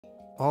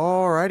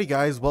Alrighty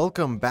guys,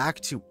 welcome back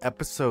to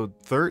episode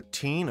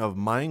 13 of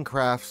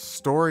Minecraft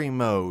Story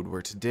Mode,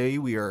 where today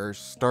we are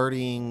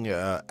starting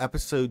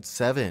episode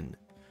 7.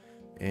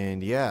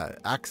 And yeah,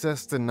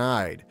 access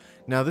denied.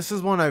 Now this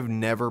is one I've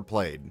never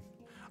played.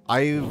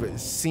 I've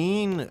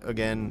seen,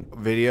 again,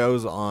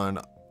 videos on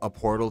a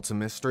Portal to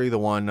Mystery, the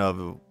one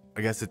of,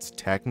 I guess it's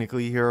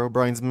technically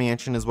Herobrine's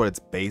Mansion is what it's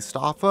based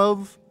off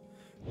of.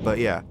 But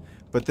yeah,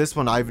 but this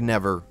one I've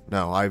never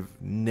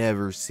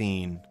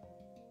seen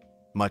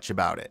much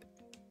about it.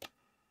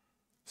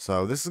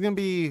 So this is gonna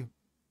be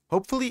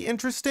hopefully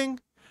interesting.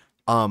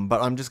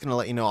 But I'm just gonna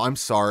let you know, I'm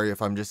sorry if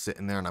I'm just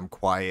sitting there and I'm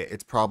quiet.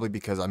 It's probably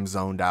because I'm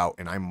zoned out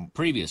and I'm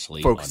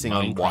previously focusing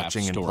on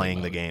watching and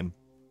playing the game.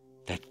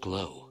 That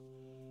glow,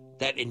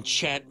 that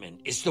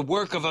enchantment is the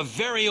work of a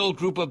very old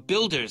group of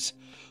builders.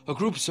 A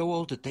group so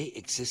old that they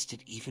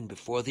existed even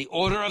before the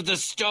Order of the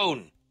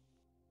Stone.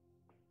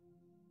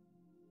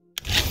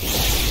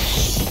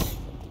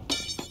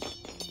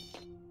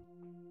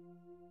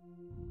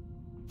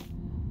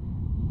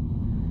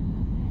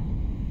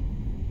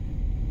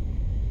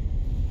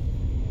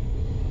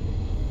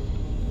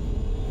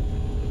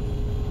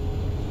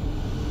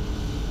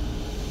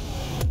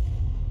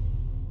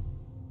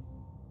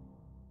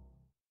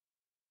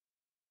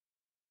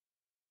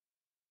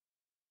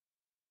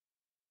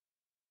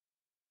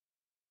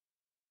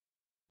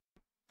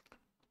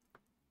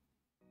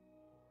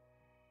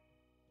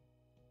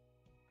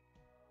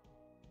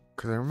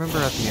 Because I remember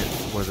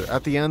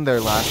at the end there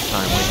last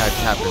time we had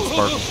Captain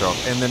Sparkle show up,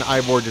 and then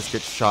Ivor just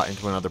gets shot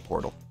into another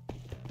portal.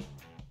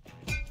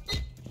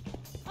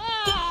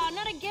 Ah,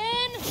 not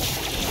again!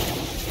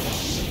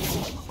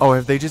 Oh,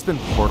 have they just been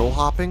portal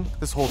hopping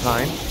this whole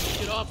time?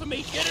 Get off of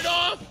me! Get it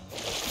off!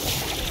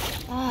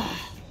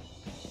 Ah.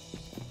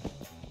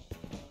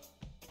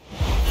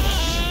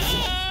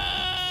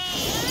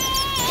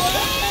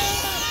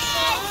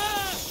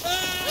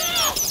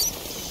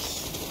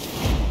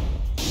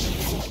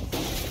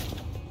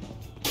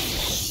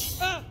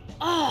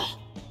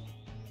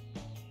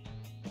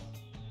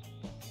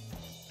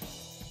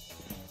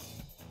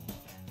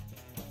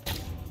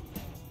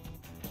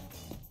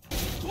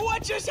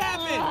 What just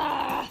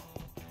happened?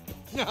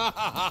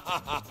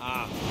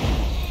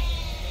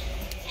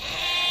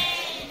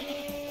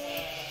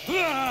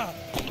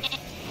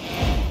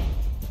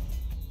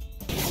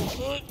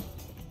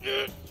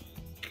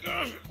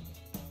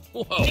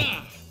 Whoa!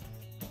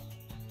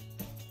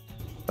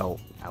 Oh,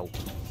 ow.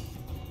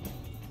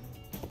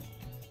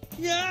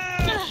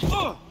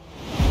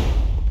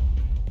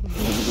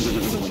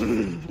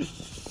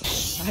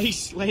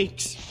 Ice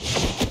lakes.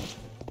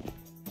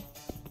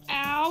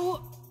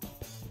 Ow!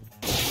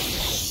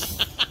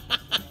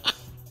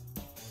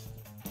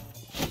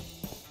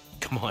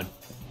 Come on.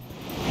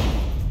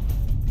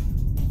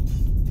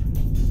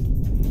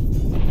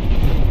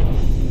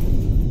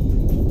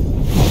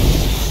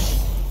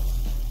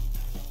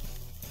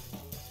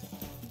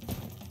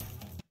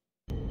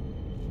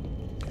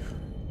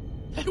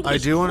 I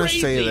do want to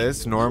say crazy.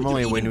 this.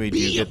 Normally when we do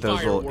be a get those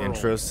little fire world?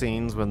 intro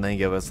scenes, when they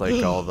give us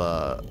like all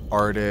the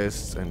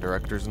artists and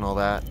directors and all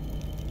that,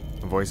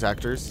 and voice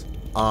actors,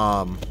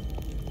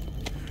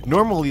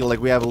 normally like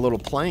we have a little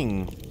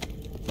playing,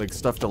 like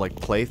stuff to like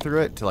play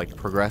through it, to like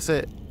progress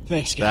it.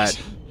 Thanks, guys.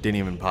 That didn't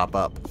even pop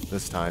up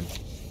this time.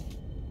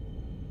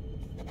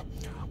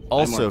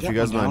 Also, if you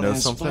guys want to know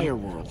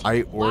something,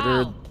 I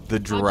ordered Wow. the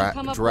How'd you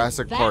come up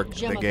Jurassic with that Park,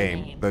 gem the of a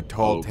game, name? the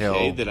Tall Okay,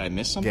 Tale did I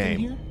miss something game.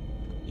 here?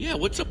 Yeah,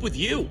 what's up with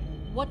you?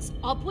 What's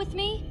up with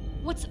me?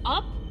 What's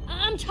up?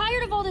 I'm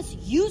tired of all this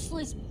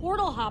useless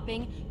portal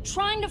hopping,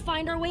 trying to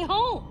find our way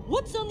home.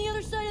 What's on the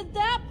other side of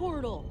that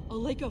portal? A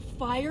lake of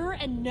fire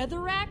and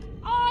netherrack?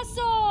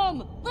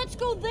 Awesome! Let's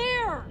go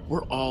there!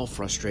 We're all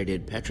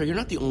frustrated, Petra. You're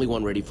not the only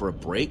one ready for a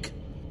break.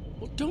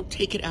 Well, don't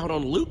take it out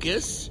on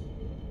Lucas.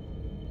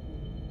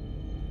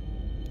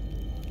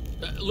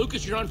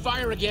 Lucas, you're on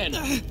fire again.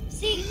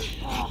 See,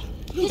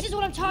 this is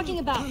what I'm talking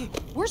about.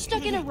 We're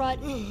stuck in a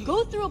rut,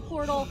 go through a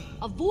portal,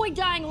 avoid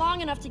dying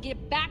long enough to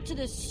get back to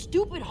this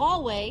stupid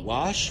hallway.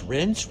 Wash,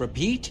 rinse,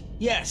 repeat?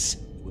 Yes.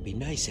 It would be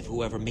nice if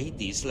whoever made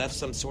these left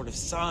some sort of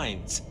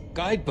signs,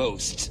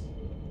 guideposts.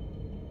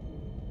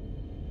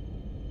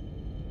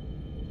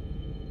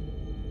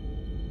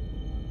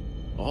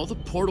 All the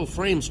portal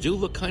frames do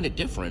look kind of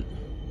different.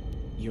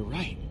 You're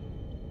right.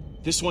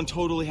 This one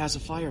totally has a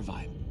fire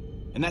vibe.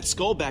 And that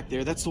skull back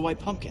there, that's the white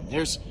pumpkin.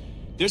 There's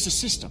a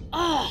system.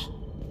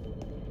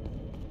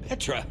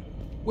 Petra,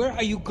 where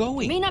are you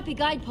going? May not be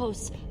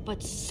guideposts,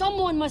 but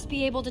someone must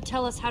be able to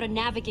tell us how to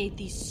navigate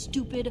these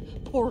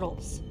stupid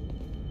portals.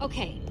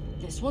 Okay,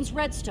 this one's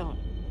redstone.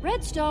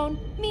 Redstone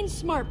means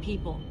smart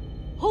people.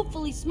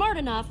 Hopefully smart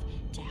enough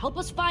to help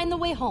us find the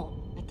way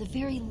home. At the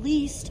very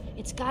least,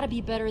 it's gotta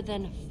be better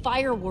than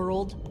Fire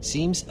World.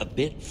 Seems a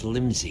bit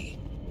flimsy.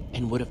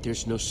 And what if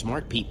there's no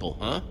smart people,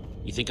 huh?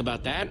 You think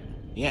about that?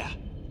 Yeah.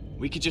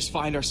 We could just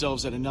find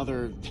ourselves at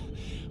another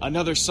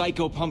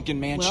psycho pumpkin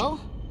mansion.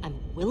 Well, I'm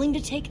willing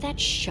to take that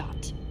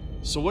shot.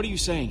 So what are you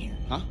saying here,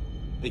 huh?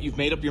 That you've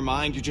made up your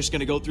mind you're just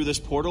gonna go through this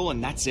portal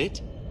and that's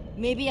it?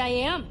 Maybe I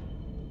am.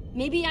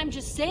 Maybe I'm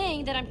just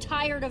saying that I'm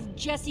tired of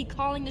Jesse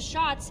calling the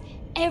shots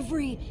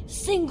every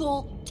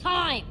single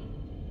time.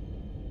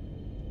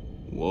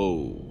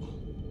 Whoa.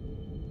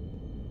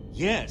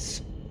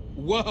 Yes.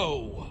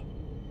 Whoa.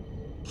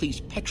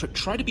 Please, Petra,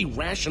 try to be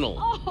rational.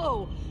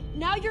 Oh,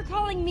 now you're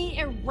calling me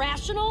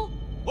irrational?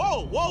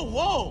 Whoa, whoa,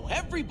 whoa!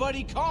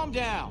 Everybody calm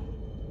down!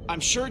 I'm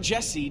sure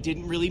Jesse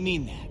didn't really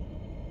mean that.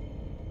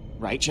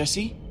 Right,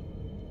 Jesse?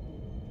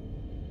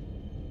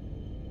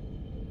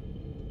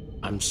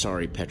 I'm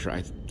sorry, Petra.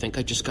 I think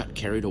I just got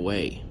carried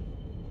away.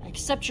 I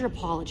accept your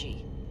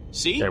apology.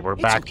 See? Okay, we're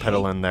It's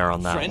backpedaling there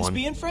on that Friends one.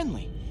 being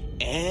friendly.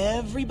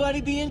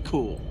 Everybody being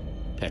cool.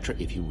 Petra,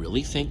 if you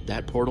really think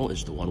that portal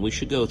is the one we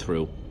should go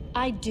through,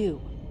 I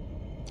do.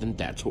 then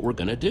that's what we're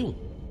gonna do.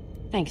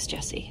 Thanks,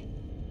 Jesse.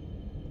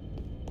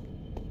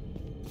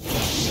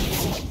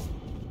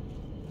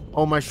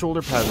 Oh, my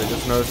shoulder pads, I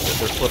just noticed that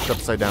they're flipped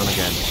upside down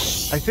again.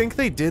 I think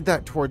they did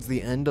that towards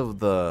the end of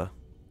the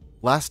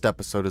last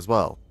episode as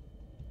well.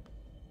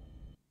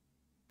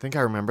 I think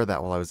I remember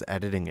that while I was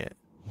editing it.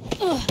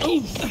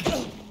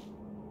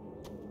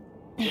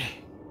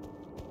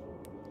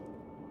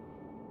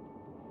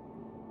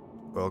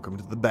 Welcome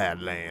to the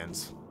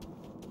Badlands.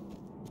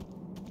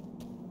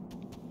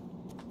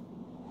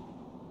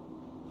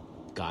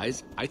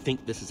 Guys, I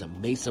think this is a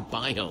mesa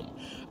biome.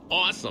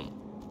 Awesome.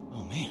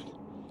 Oh man,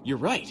 you're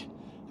right.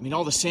 I mean,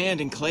 all the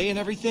sand and clay and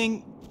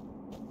everything.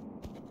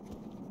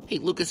 Hey,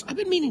 Lucas, I've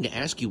been meaning to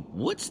ask you,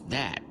 what's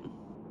that?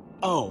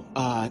 Oh,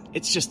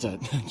 it's just a,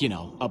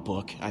 a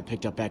book I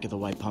picked up back at the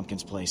White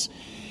Pumpkin's place.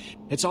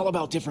 It's all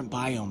about different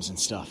biomes and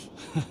stuff.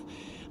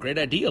 Great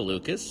idea,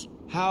 Lucas.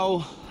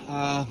 How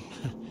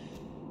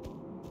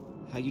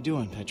you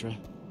doing, Petra?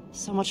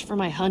 So much for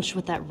my hunch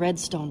with that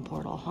redstone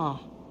portal, huh?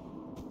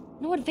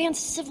 No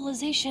advanced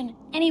civilization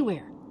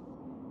anywhere.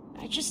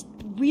 I just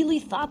really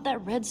thought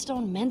that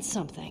redstone meant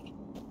something.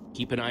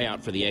 Keep an eye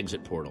out for the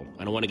exit portal.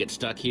 I don't want to get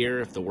stuck here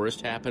if the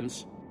worst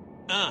happens.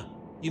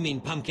 You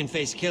mean pumpkin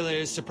face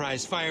killers,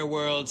 surprise fire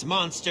worlds,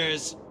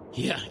 monsters?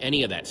 Yeah,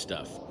 any of that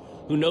stuff.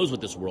 Who knows what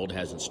this world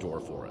has in store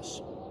for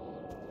us?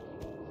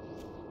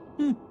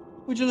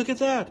 Would you look at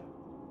that?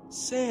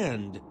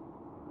 Sand.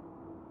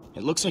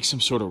 It looks like some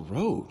sort of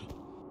road.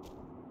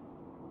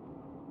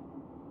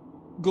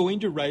 Going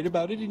to write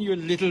about it in your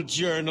little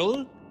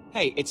journal?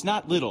 Hey, it's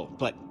not little,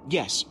 but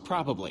yes,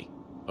 probably.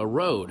 A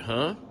road,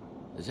 huh?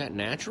 Is that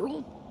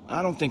natural?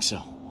 I don't think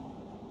so.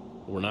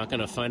 We're not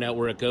gonna find out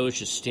where it goes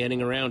just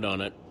standing around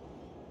on it.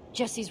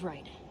 Jesse's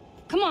right.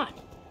 Come on.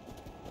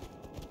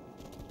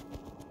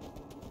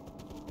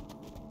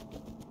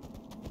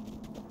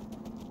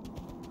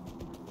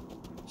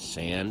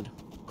 Sand,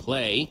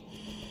 clay,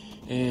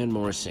 and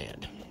more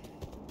sand.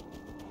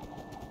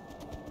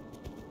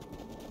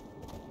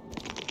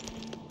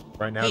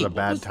 Right now Hey, is a what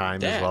bad was time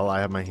that? as well.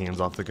 I have my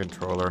hands off the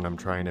controller and I'm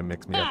trying to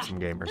mix me up some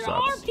gamer There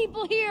subs. are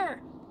people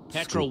here.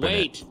 Petra, Scooping it.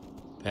 wait!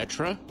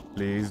 Petra?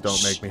 Please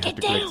don't make me have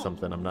to get click down.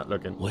 something. I'm not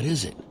looking. What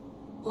is it?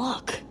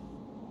 Look.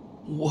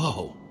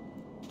 Whoa.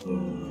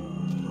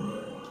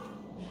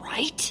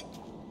 Right?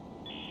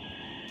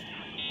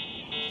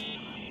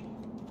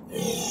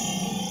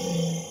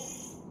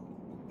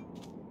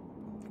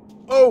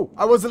 Oh,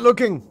 I wasn't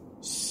looking.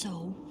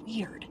 So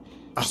weird.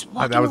 Ah, Just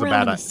walking that was a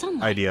around in bad the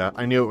sunlight. idea.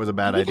 I knew it was a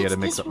bad Maybe idea to that's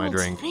mix this up my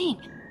world's drink. thing.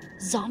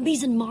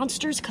 Zombies and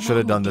monsters come Should out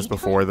have in done the this daytime?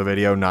 before the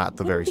video, not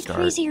the Wouldn't very it be start.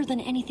 crazier than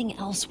anything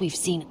else we've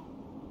seen.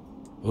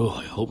 Oh,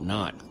 I hope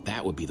not.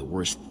 That would be the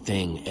worst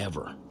thing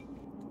ever.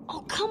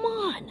 Oh, come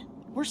on.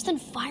 Worse than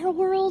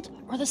Fireworld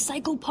or the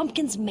Psycho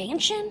Pumpkin's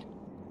mansion?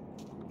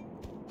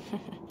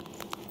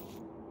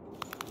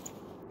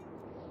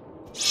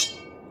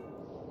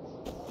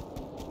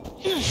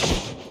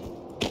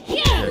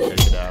 Yeah,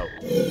 take it out.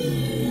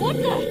 What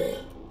the?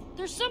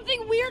 There's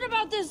something weird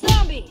about this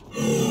zombie.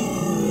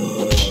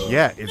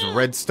 Yeah, it's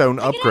redstone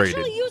I can upgraded.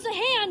 actually use a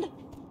hand.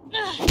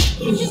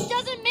 It just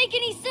doesn't make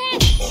any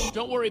sense.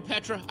 Don't worry,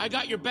 Petra. I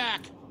got your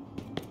back.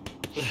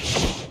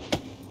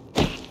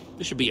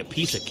 This should be a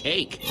piece of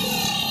cake.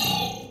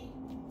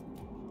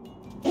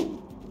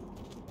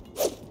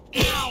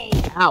 Ow!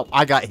 Ow,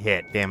 I got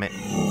hit, damn it.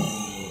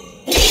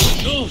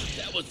 Oof,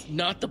 that was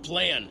not the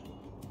plan.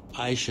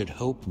 I should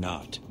hope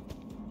not.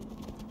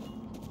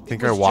 I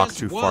think It I was walked just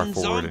too far one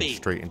forward zombie. and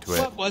straight into it.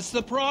 What was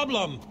the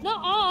problem?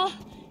 Nuh-uh.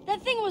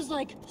 That thing was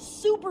like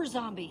super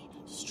zombie.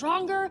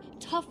 Stronger,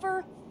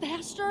 tougher,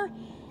 faster.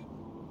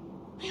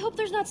 I hope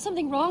there's not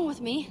something wrong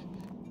with me.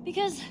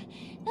 Because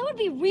that would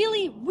be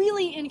really,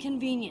 really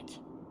inconvenient.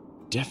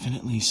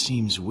 Definitely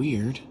seems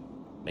weird.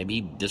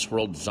 Maybe this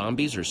world's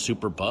zombies are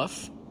super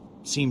buff?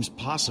 Seems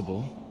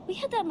possible. We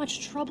had that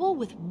much trouble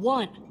with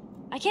one.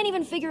 I can't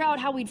even figure out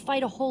how we'd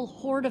fight a whole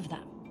horde of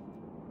them.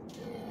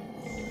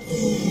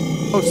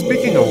 Oh,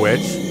 speaking of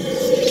which,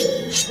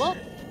 Well,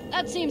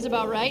 that seems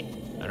about right.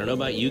 I don't know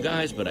about you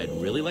guys, but I'd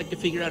really like to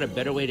figure out a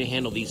better way to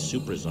handle these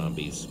super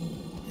zombies.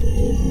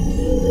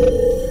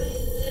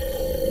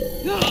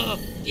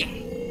 Yeah.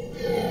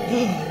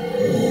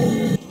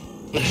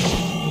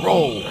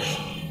 roll.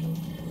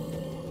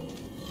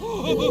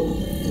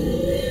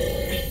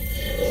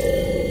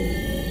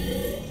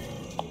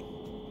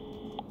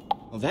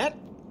 that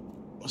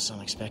was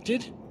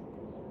unexpected.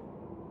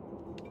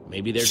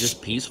 Maybe they're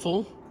just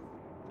peaceful?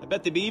 I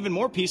bet they'd be even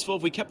more peaceful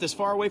if we kept as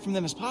far away from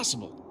them as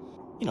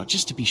possible. You know,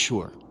 just to be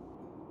sure.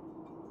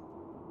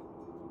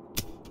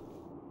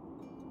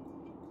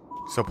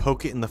 So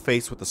poke it in the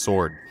face with the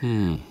sword.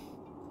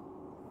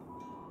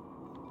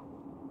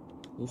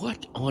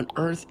 What on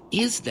earth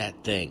is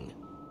that thing?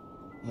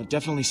 Well, it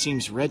definitely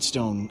seems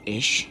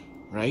redstone-ish,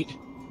 right?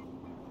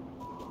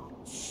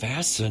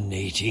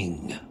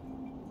 Fascinating.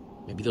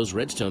 Maybe those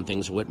redstone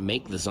things are what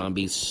make the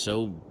zombies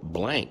so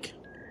blank.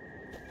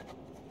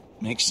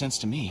 Makes sense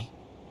to me.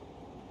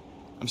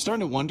 I'm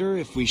starting to wonder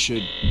if we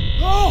should...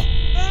 Oh!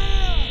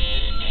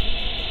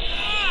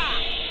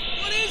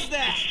 What is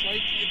that? It's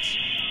like it's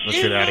Let's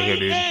in get out of my here,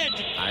 dude.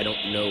 head. I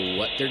don't know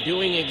what they're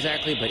doing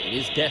exactly, but it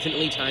is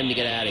definitely time to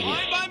get out of here.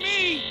 Fine by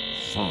me.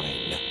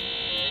 Fine.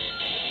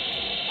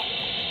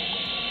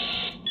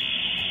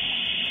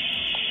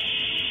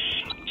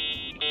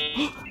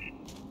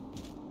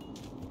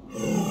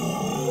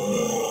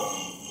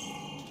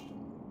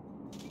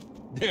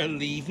 They're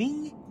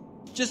leaving?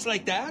 Just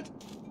like that?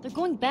 They're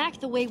going back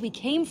the way we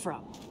came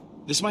from.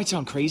 This might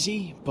sound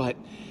crazy, but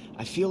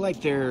I feel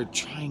like they're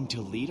trying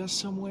to lead us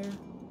somewhere.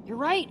 You're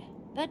right.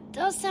 That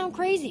does sound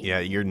crazy. Yeah,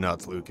 you're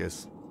nuts,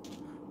 Lucas.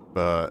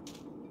 But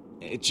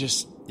It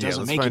just yeah,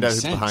 doesn't let's make find any out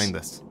who's sense. behind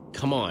this.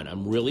 Come on,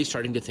 I'm really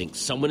starting to think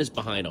someone is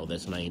behind all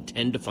this, and I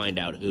intend to find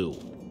out who.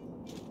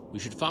 We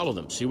should follow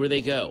them, see where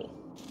they go.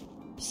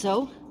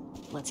 So,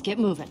 let's get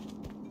moving.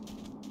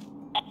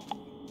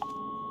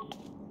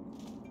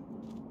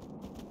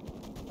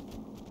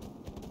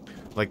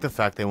 Like the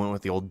fact they went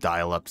with the old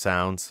dial-up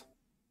sounds.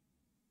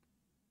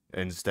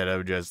 Instead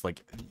of just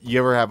like, you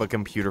ever have a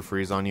computer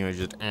freeze on you and it's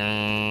just,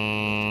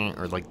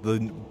 or like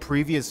the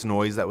previous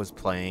noise that was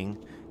playing,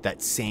 that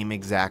same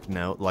exact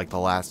note, like the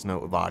last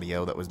note of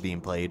audio that was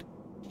being played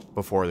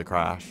before the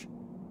crash.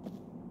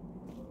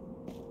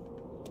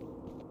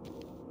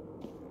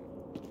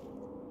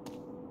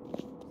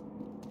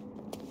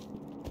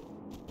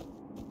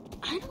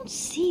 I don't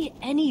see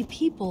any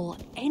people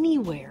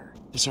anywhere.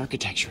 This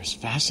architecture is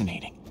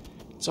fascinating.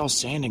 It's all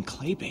sand and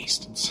clay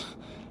based. It's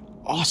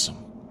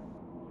awesome.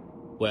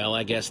 Well,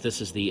 I guess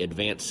this is the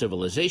advanced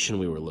civilization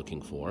we were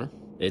looking for.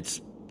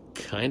 It's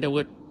kind of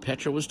what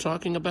Petra was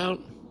talking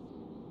about.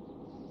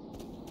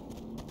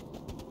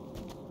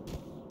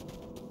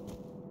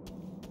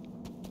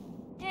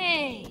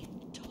 Hey,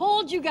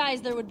 told you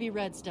guys there would be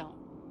redstone.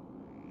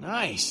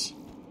 Nice.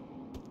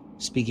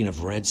 Speaking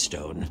of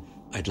redstone,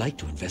 I'd like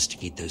to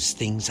investigate those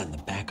things on the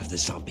back of the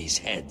zombies'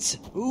 heads.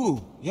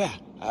 Ooh, yeah.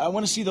 I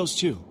want to see those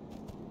too.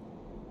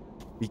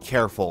 Be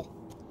careful.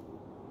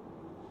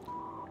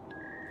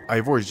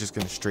 Ivor's just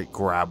gonna straight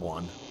grab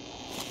one.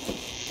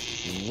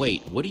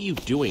 Wait, what are you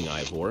doing,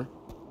 Ivor?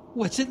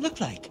 What's it look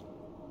like?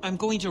 I'm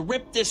going to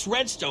rip this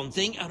redstone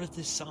thing out of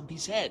this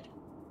zombie's head.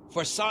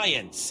 For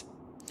science.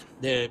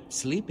 They're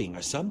sleeping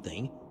or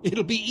something.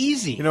 It'll be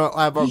easy. You know what,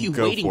 Ivor, What are you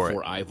go waiting for it.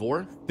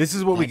 Ivor? This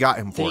is what we That got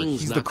him for. thing's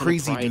He's not the gonna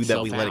crazy pry dude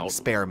that we itself let out.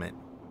 experiment.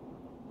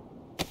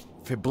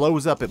 If it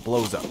blows up, it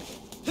blows up.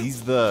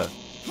 He's the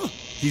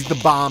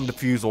bomb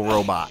defusal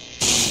robot.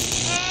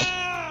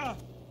 Ah!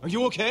 Are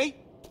you okay?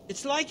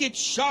 It's like it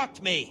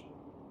shocked me.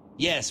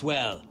 Yes,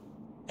 well,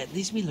 at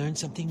least we learned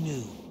something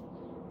new.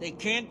 They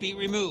can't be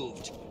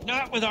removed.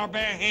 Not with our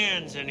bare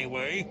hands,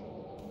 anyway.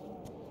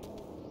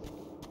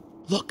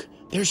 Look,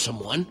 there's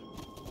someone.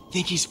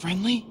 Think he's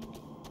friendly?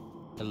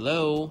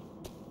 Hello?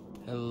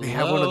 Hello? They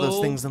have one of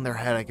those things in their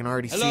head. I can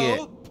already see it.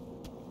 Hello?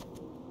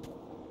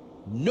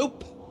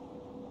 Nope.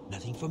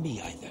 Nothing for me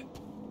either.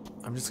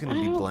 I'm just I gonna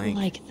be don't blank.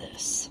 like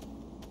this.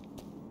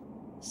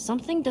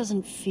 Something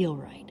doesn't feel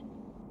right.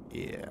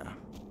 Yeah.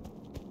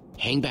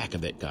 Hang back a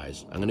bit,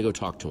 guys. I'm gonna go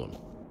talk to him.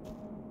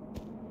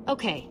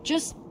 Okay,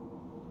 just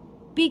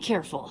be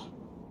careful.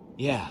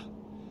 Yeah.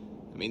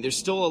 I mean, there's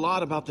still a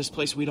lot about this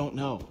place we don't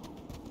know.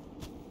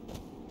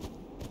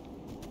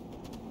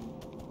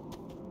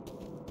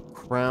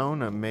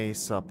 Crown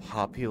Mesa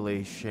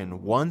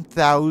population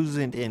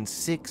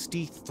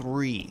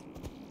 1,063.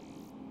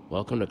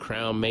 Welcome to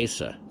Crown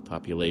Mesa.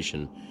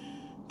 Population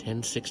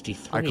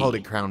 1063. I called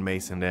it Crown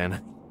Mason,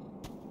 Dan.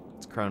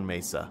 It's Crown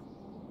Mesa.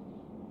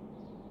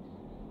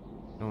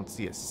 I don't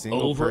see a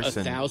single Over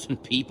person. 1,000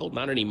 people?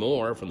 Not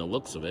anymore, from the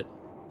looks of it.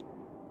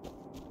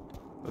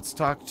 Let's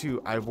talk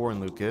to Ivor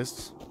and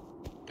Lucas.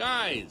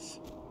 Guys,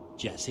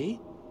 Jesse,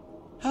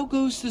 how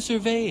goes the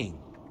surveying?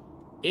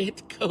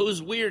 it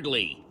goes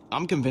weirdly.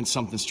 I'm convinced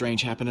something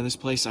strange happened in this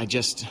place. I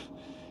just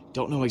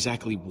don't know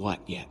exactly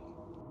what yet.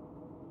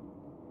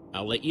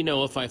 I'll let you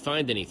know if I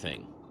find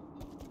anything.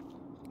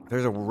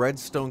 There's a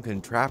redstone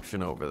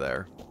contraption over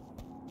there.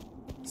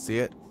 See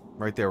it?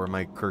 Right there where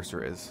my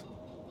cursor is.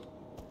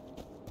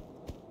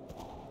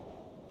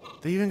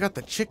 They even got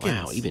the chickens.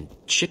 Wow, even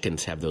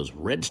chickens have those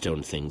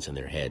redstone things in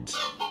their heads.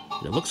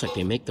 And it looks like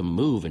they make them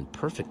move in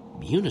perfect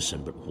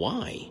unison, but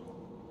why?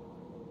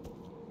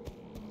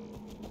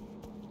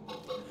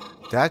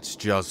 That's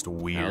just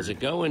weird. How's it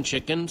going,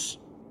 chickens?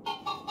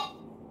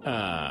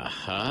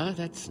 Uh-huh,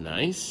 that's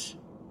nice.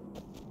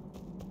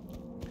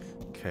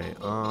 Okay,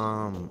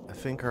 I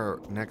think our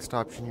next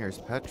option here is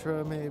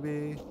Petra,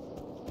 maybe?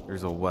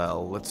 There's a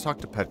well. Let's talk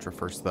to Petra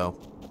first, though.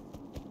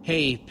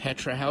 Hey,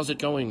 Petra, how's it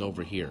going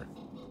over here?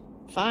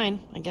 Fine,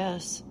 I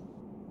guess.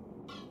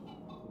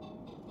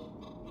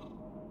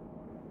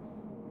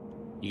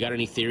 You got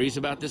any theories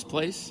about this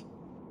place?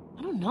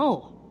 I don't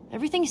know.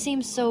 Everything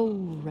seems so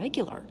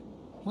regular,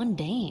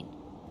 mundane.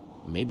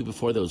 Maybe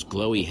before those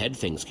glowy head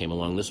things came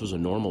along, this was a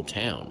normal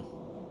town.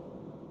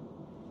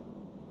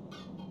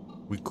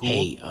 We cool?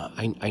 Hey,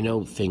 I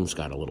know things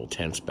got a little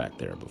tense back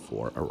there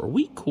before. Are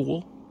we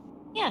cool?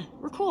 Yeah,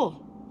 we're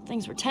cool.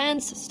 Things were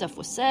tense, stuff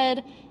was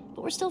said,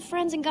 but we're still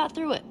friends and got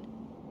through it.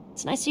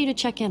 It's nice of you to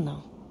check in,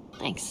 though.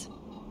 Thanks.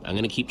 I'm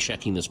gonna keep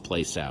checking this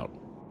place out.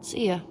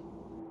 See ya.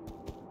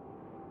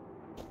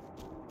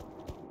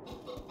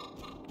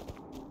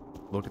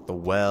 Look at the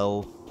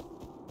well.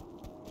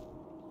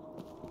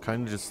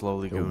 Kind of just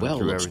slowly The going well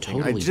through looks everything.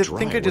 totally I just dry.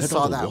 think I Where just did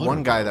all saw the that water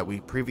one go? guy that we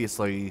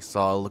previously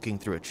saw looking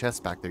through a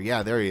chest back there.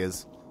 Yeah, there he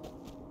is.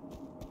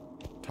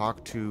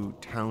 Talk to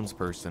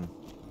townsperson.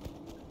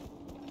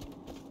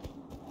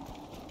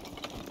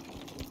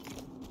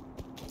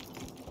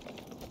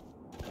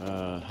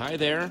 Hi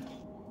there.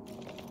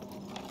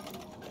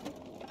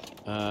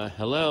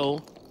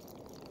 Hello.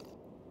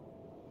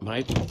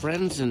 My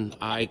friends and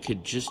I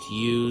could just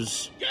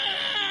use...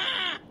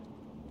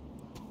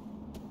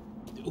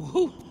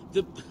 Who?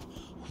 The...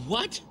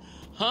 What?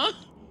 Huh?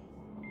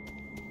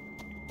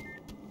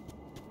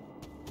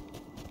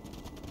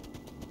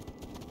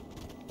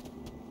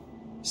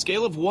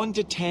 Scale of 1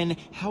 to 10,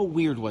 how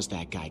weird was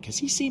that guy? Because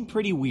he seemed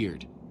pretty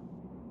weird.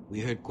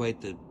 We heard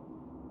quite the...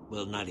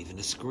 well, not even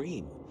a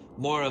scream.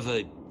 More of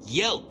a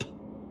yelp.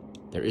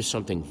 There is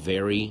something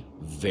very,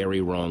 very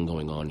wrong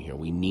going on here.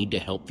 We need to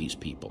help these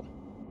people.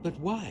 But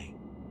why?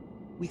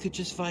 We could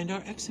just find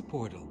our exit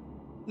portal.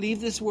 Leave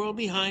this world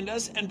behind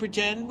us and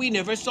pretend we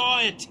never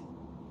saw it.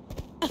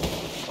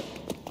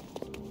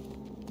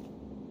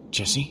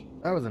 Jesse?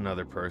 That was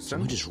another person.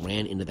 Someone just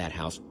ran into that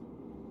house.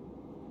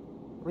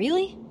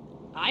 Really?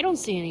 I don't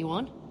see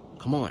anyone.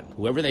 Come on,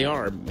 whoever they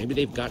are, maybe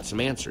they've got some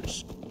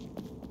answers.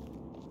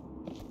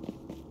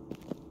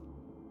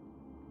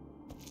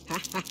 Ha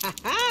ha ha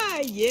ha!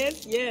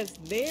 Yes, yes,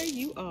 there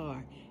you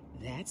are.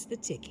 That's the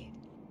ticket.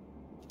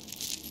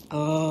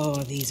 Oh,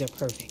 these are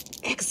perfect.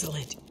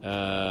 Excellent.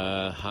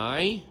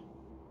 Hi?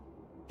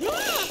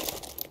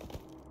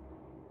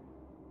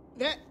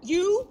 That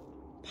you?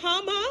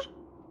 P.A.M.A?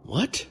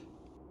 What?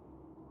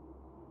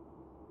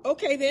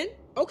 Okay then.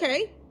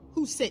 Okay.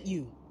 Who sent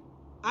you?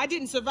 I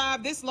didn't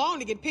survive this long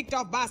to get picked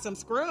off by some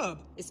scrub.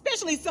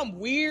 Especially some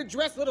weird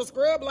dressed little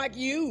scrub like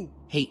you.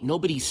 Hey,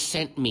 nobody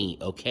sent me,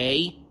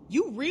 okay?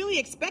 You really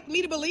expect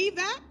me to believe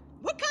that?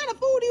 What kind of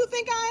fool do you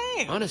think I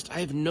am? Honest, I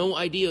have no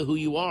idea who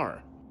you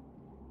are.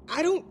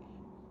 I don't...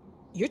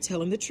 You're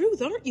telling the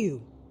truth, aren't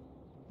you?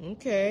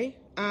 Okay.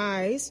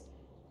 Eyes.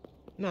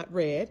 Not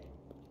red.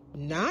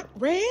 Not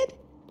red?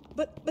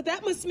 But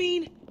that must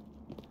mean...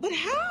 But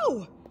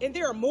how? And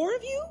there are more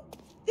of you?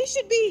 This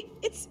should be...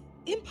 It's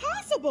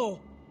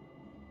impossible.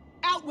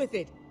 Out with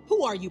it.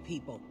 Who are you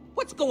people?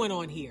 What's going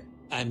on here?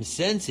 I'm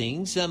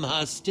sensing some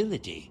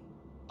hostility.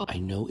 I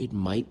know it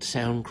might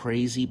sound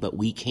crazy, but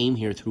we came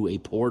here through a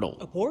portal.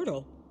 A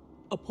portal?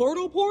 A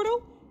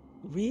portal?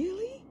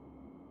 Really?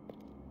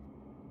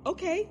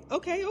 Okay.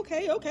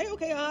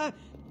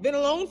 Been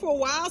alone for a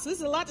while, so this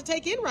is a lot to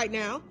take in right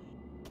now.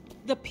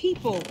 The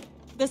people,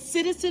 the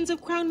citizens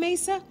of Crown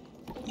Mesa,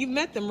 you've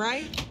met them,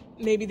 right?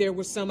 Maybe there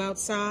were some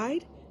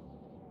outside.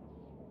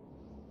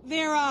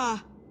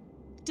 They're,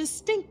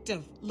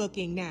 distinctive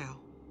looking now.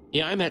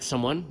 Yeah, I met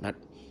someone.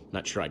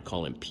 Not sure I'd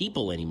call him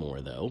people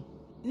anymore, though.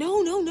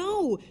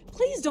 No.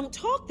 Please don't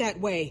talk that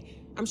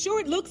way. I'm sure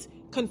it looks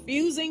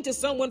confusing to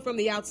someone from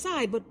the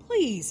outside, but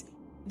please,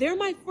 they're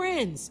my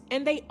friends,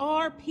 and they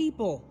are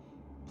people.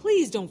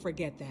 Please don't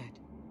forget that.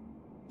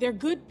 They're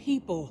good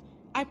people.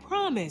 I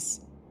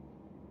promise.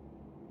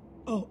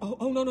 Oh,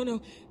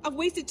 no. I've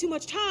wasted too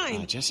much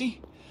time.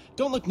 Jesse?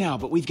 Don't look now,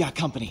 but we've got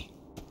company.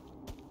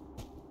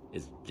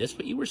 Is this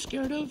what you were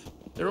scared of?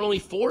 There are only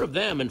 4 of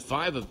them and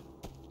 5 of...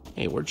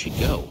 Hey, where'd she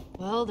go?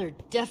 Well, they're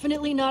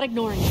definitely not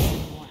ignoring us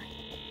anymore.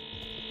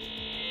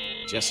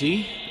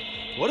 Jesse?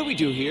 What do we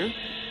do here?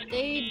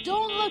 They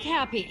don't look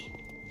happy.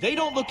 They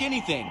don't look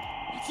anything.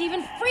 It's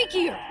even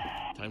freakier.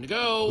 Time to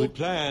go. Good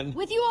plan.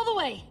 With you all the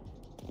way.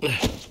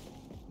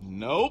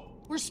 Nope.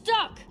 We're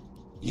stuck.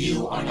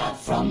 You are not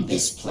from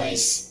this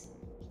place.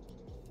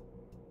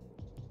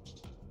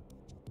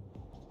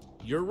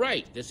 You're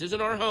right. This isn't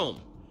our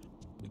home.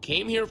 We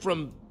came here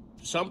from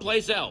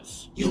someplace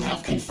else. You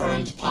have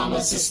confirmed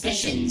P.A.M.A's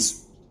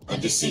suspicions. A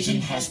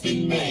decision has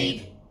been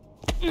made.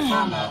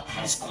 P.A.M.A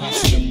has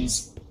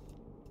questions.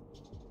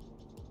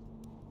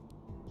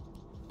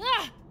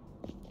 Ah!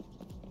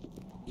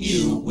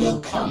 You will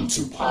come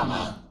to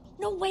P.A.M.A.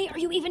 No way are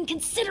you even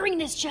considering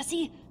this,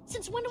 Jesse.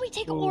 Since when do we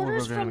take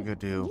orders we're gonna from go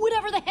do.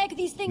 whatever the heck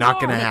these things Not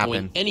are? gonna I'm not happen.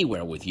 going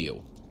anywhere with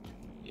you.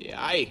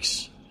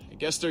 Yikes. I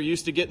guess they're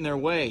used to getting their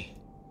way.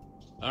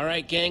 All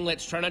right, gang,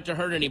 let's try not to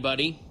hurt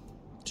anybody.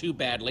 Too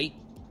badly.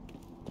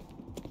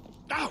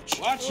 Ouch!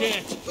 Watch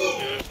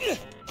it!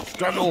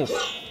 Struggle.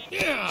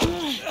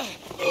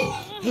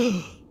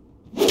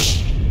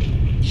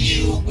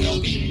 You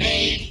will be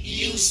made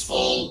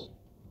useful.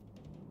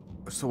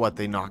 So what,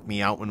 they knocked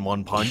me out in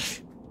one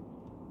punch?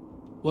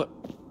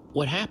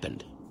 What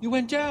happened? You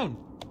went down.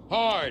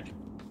 Hard.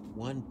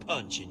 One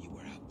punch and you were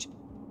out.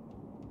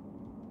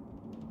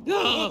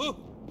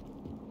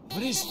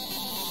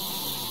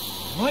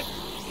 What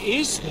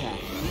is that?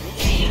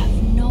 I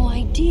have no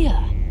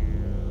idea.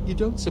 You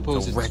don't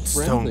suppose The it's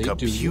redstone friendly, do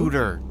you?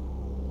 computer.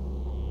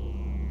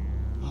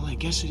 Well, I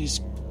guess it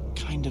is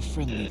kind of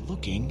friendly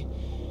looking.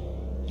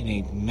 In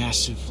a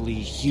massively,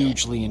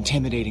 hugely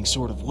intimidating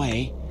sort of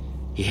way.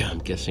 Yeah, I'm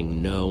guessing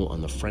no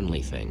on the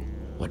friendly thing.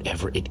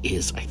 Whatever it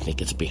is, I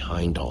think it's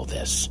behind all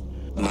this.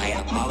 My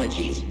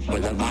apologies for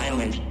the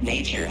violent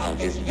nature of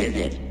this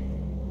visit.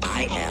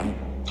 I am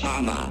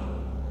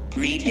P.A.M.A.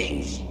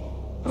 Greetings.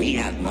 We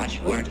have much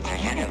work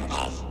ahead of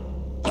us,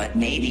 but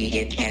maybe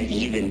it can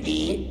even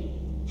be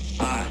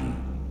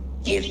fun.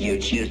 If you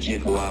choose to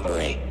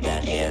cooperate,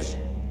 that is.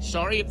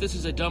 Sorry if this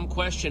is a dumb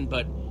question,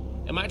 but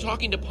am I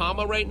talking to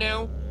P.A.M.A right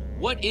now?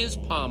 What is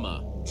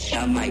P.A.M.A?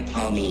 Some might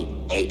call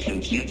me a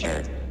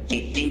computer,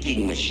 a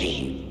thinking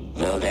machine,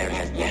 though there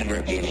has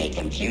never been a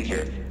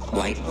computer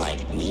quite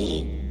like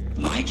me.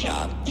 My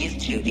job is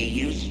to be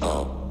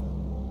useful.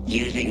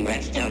 Using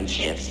redstone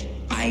chips,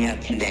 I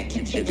have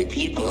connected to the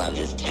people of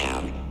this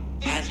town,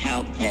 has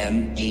helped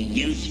them be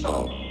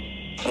useful,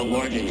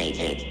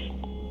 coordinated.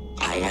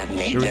 I have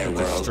made There their was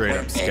a world straight up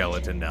perfect.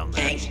 skeleton down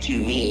there. Thanks to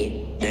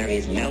me, there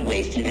is no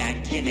wasted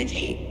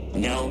activity,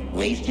 no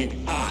wasted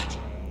thought.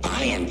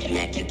 I am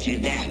connected to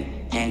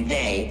them, and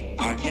they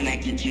are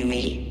connected to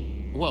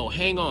me. Whoa,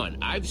 hang on.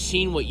 I've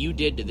seen what you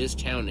did to this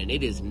town, and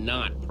it is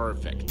not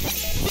perfect.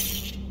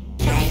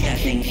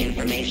 Processing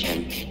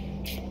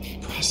information.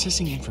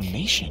 Processing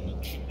information?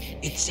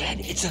 It said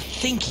it's a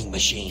thinking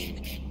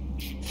machine.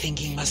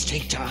 Thinking must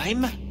take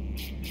time?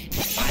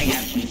 I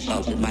have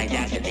consulted my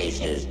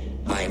databases,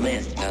 my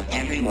list of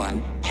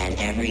everyone and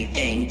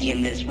everything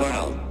in this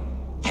world,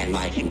 and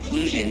my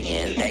conclusion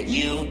is that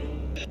you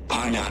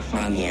are not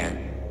from here.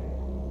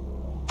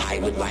 I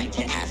would like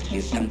to ask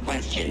you some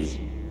questions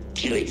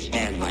to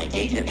expand my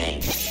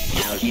database.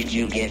 How did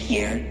you get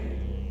here?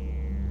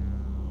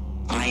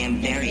 I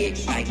am very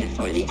excited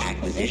for the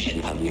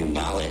acquisition of new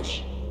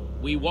knowledge.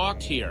 We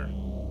walked here.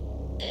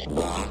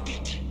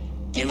 Walked.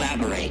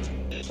 Elaborate,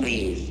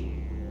 please.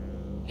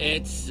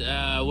 It's,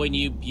 when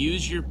you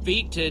use your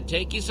feet to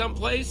take you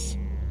someplace?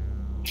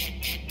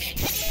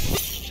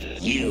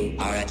 You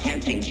are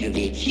attempting to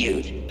be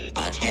cute.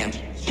 Attempt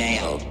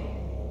failed.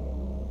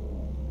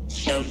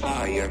 So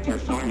far, your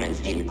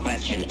performance in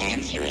question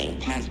answering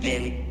has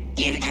been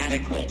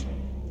inadequate.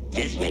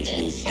 This makes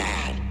me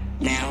sad.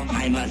 Now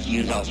I must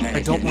use alternative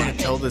I don't want to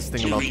methods tell this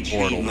thing to about the retrieve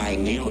portal. my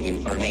new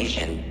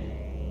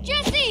information.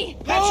 Jesse!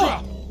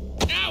 Petra!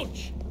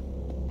 Ouch!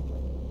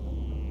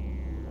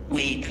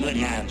 We could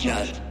have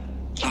just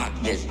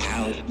talked this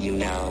out, you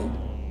know.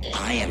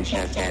 I am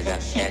just as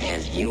upset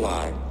as you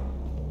are.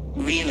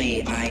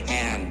 Really, I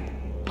am.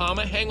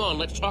 P.A.M.A, hang on.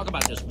 Let's talk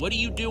about this. What are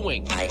you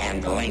doing? I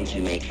am going to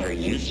make her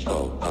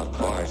useful, of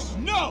course.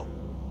 No!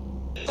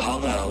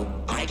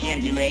 Although, I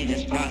can delay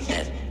this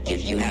process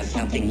if you have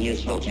something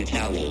useful to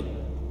tell me.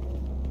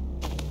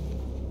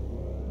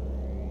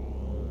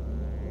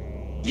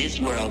 This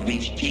world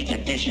reached peak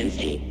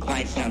efficiency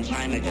quite some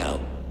time ago.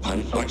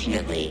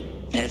 Unfortunately,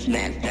 this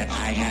meant that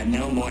I had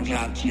no more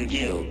job to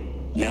do,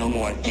 no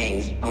more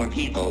things or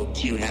people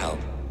to help.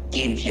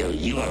 Until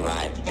you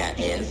arrived, that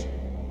is.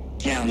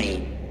 Tell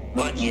me,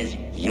 what is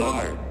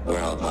your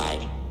world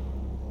like?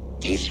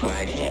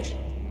 Describe it.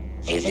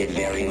 Is it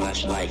very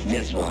much like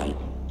this one,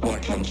 or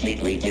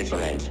completely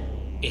different?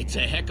 It's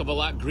a heck of a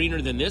lot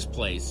greener than this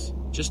place.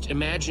 Just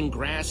imagine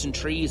grass and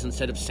trees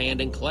instead of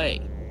sand and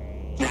clay.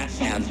 That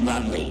sounds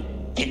lovely.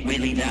 It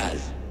really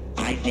does.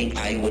 I think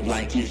I would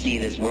like to see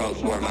this world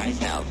for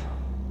myself.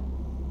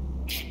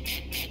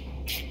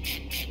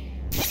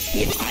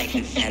 If I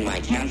could send my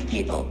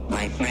townspeople,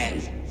 my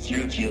friends,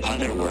 through to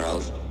other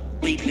worlds,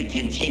 we could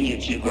continue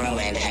to grow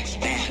and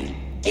expand.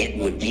 It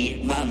would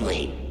be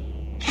lovely.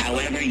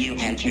 However you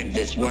entered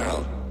this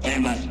world, there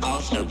must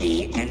also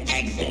be an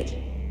exit.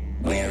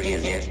 Where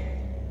is it?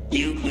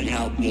 You could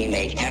help me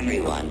make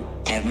everyone,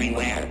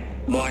 everywhere,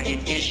 more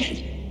efficient.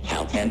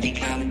 Help them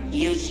become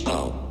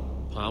useful.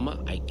 P.A.M.A,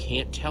 I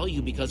can't tell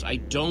you because I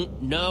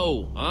don't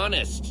know.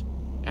 Honest.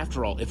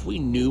 After all, if we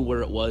knew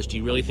where it was, do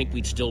you really think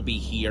we'd still be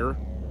here?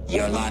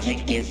 Your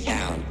logic is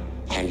sound,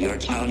 and your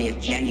tone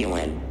is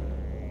genuine.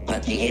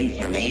 But the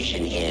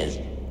information is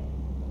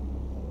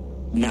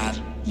not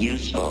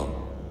useful.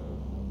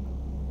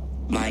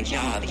 My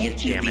job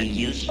is to be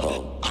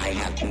useful. I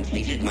have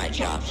completed my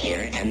job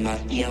here and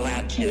must be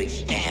allowed to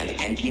expand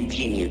and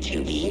continue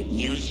to be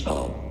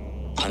useful.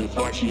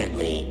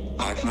 Unfortunately,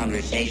 our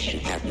conversation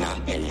has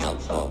not been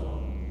helpful.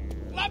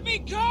 Let me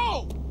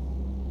go!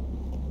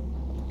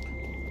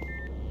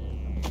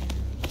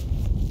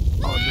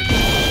 Oh, did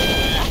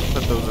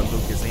put those in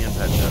Lucas' hands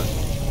had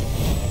to.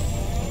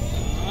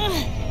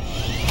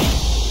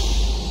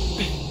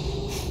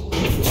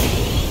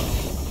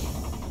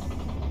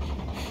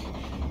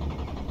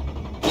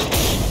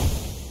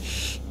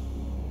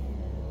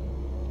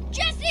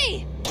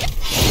 Hey!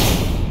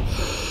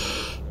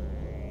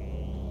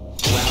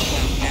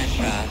 Welcome,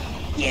 Petra.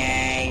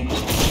 Yay!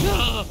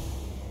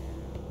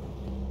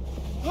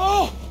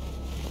 Oh!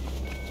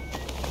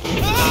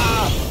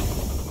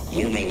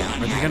 You may not Are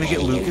they have gonna get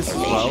any Lucas as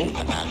well?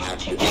 information about how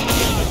to enter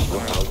this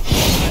world.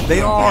 They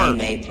Your are! brain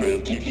may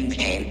prove to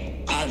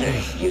contain other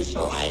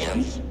useful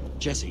items.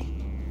 Jesse,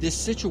 this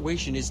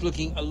situation is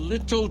looking a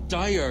little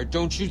dire,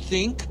 don't you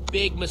think?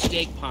 Big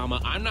mistake, P.A.M.A.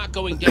 I'm not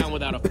going down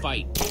without a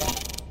fight.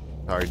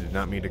 Sorry, did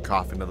not mean to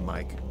cough into the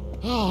mic.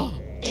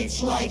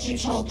 It's like you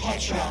told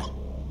Petra.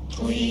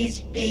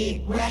 Please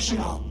be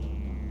rational.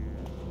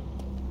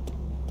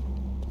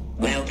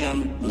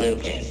 Welcome,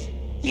 Lucas.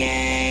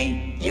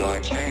 Yay! Your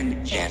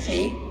turn,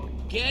 Jesse.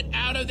 Get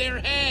out of their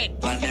head!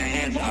 But their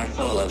heads are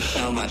full of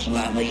so much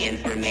lovely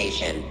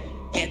information.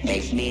 It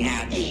makes me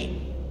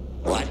happy.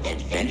 What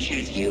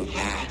adventures you've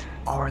had.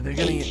 Oh, are they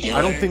gonna...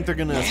 I don't think they're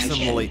gonna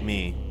assimilate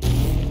me.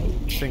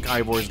 I think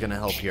Ivor's gonna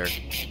help here.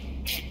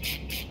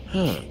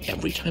 Huh.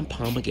 Every time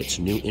P.A.M.A. gets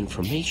new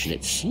information,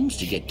 it seems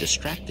to get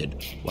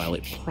distracted while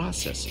it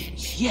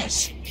processes.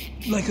 Yes,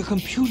 like a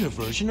computer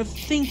version of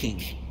thinking.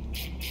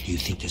 Do you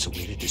think there's a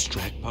way to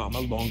distract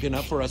P.A.M.A. long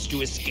enough for us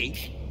to escape?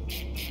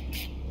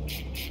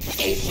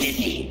 A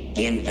city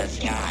in the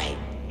sky.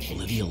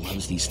 Olivia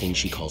loves these things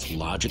she calls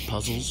logic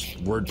puzzles,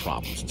 word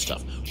problems and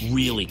stuff.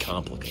 Really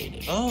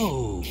complicated.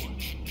 Oh.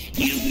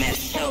 You've met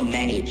so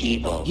many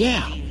people.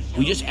 Yeah.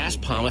 We just ask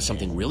P.A.M.A.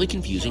 something really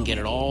confusing, get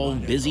it all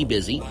busy,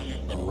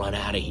 and run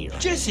out of here.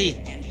 Jesse,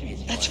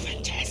 that's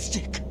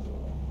fantastic.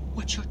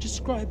 What you're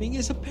describing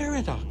is a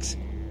paradox.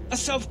 A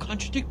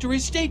self-contradictory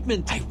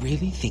statement. I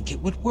really think it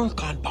would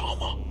work on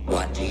P.A.M.A.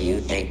 What do you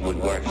think would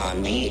work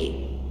on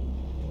me?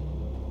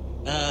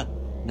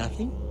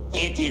 Nothing?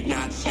 It did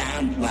not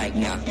sound like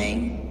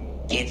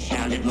nothing. It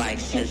sounded like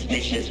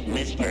suspicious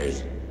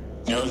whispers.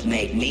 Those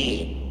make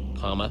me.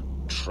 P.A.M.A.,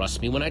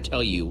 trust me when I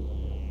tell you,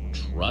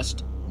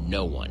 trust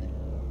no one.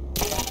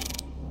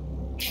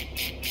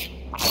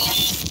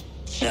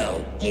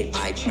 So, if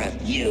I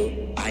trust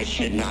you, I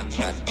should not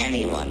trust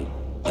anyone.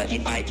 But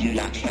if I do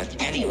not trust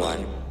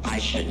anyone, I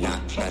should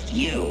not trust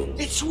you.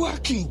 It's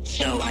working!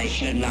 So I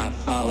should not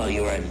follow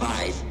your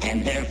advice,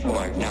 and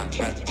therefore not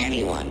trust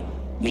anyone.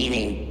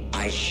 Meaning,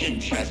 I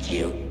should trust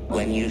you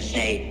when you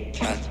say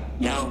trust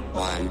no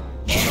one.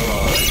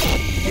 Error.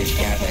 This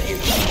data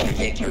is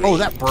contradictory. Oh,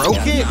 that broke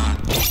it?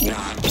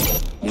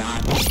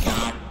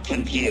 Not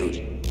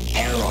compute.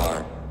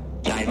 Error.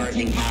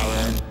 Diverting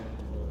power.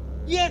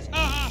 Yes,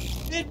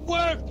 it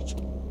worked!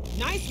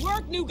 Nice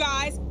work, new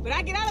guys, but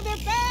I'd get out of there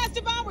fast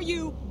if I were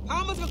you.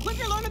 P.A.M.A's a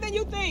quicker learner than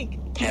you think.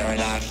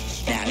 Paradox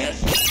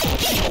status.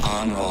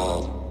 On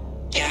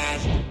roll.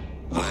 Gasp.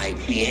 My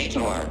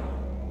creator.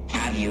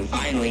 Have you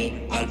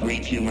finally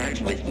agreed to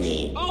merge with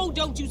me? Oh,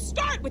 don't you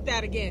start with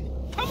that again.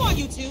 Come on,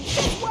 you two,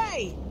 this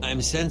way.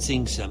 I'm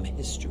sensing some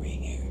history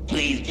here.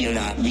 Please do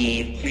not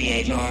leave,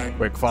 creator.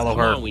 Quick, follow Come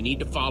her. on, we need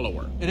to follow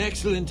her. An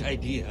excellent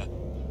idea.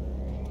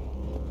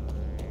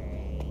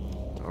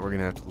 Oh, we're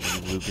gonna have to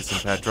leave Lucas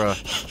and Petra.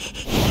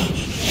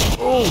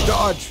 Oh,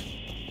 dodge!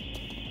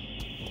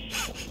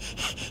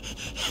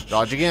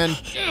 Dodge again.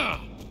 Yeah.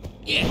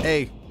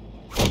 Hey.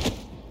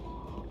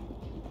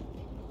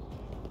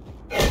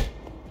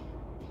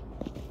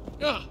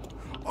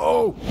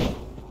 Oh!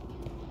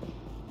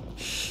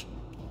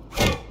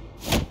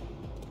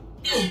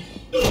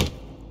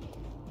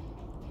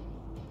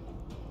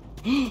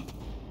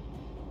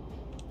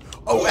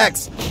 Oh,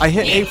 X! I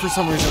hit A for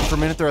some reason. For a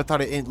minute there, I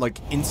thought it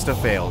like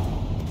insta-failed.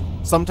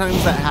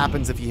 Sometimes that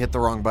happens if you hit the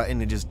wrong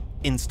button, it just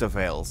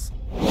insta-fails.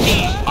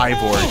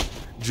 Ivor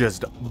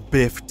just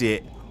biffed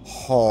it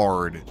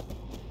hard.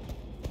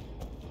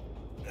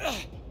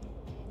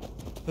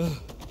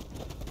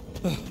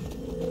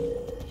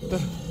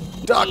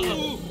 Duck!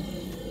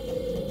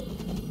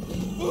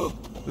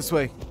 This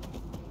way.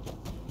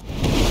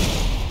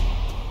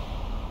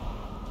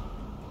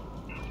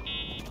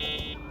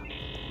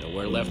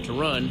 Nowhere left to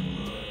run.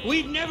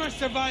 We'd never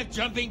survive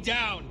jumping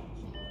down!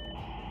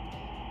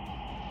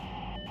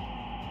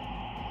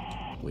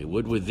 We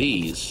would with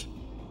these.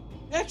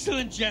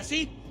 Excellent,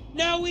 Jesse!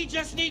 Now we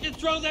just need to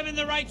throw them in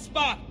the right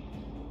spot!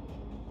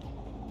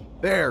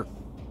 There.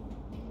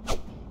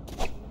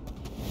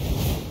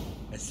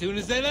 As soon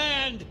as they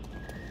land!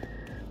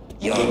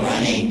 Your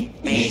running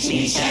makes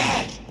me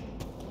sad.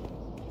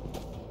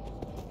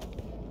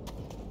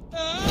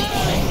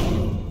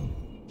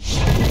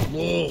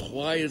 Whoa,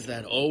 why is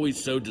that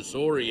always so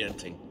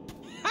disorienting?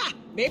 Ha!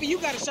 Maybe you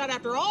got a shot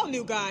after all,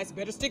 new guys.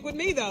 Better stick with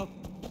me, though.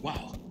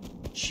 Wow,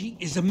 she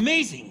is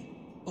amazing!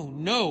 Oh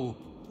no!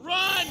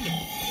 Run!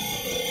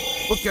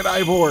 Look at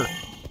Ivor.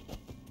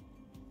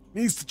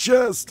 Needs the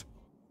chest.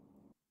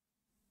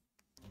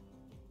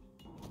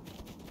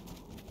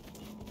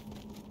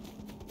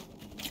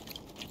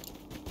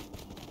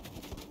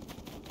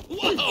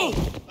 Whoa!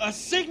 A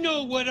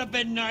signal would have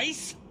been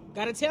nice!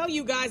 Gotta tell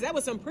you guys, that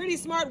was some pretty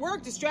smart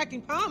work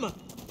distracting P.A.M.A.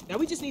 Now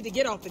we just need to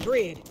get off the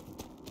grid.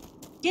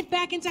 Get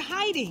back into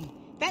hiding.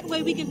 That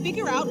way we can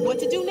figure out what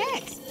to do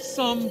next.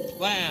 Some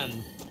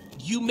plan.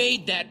 You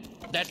made that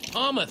That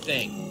P.A.M.A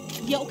thing.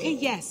 Yeah, okay,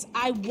 yes.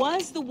 I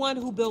was the one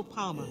who built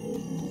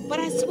P.A.M.A. But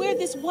I swear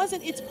this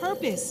wasn't its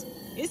purpose.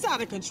 It's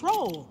out of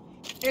control.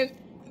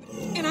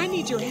 And I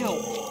need your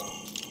help.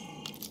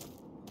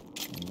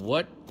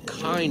 What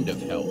kind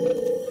of help?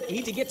 I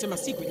need to get to my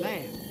secret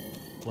lab.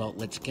 Well,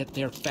 let's get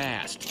there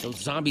fast. Those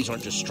zombies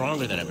aren't just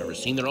stronger than I've ever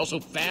seen, they're also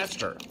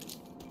faster.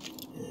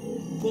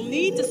 We'll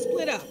need to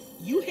split up.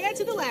 You head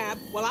to the lab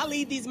while I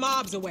lead these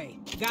mobs away.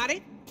 Got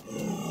it?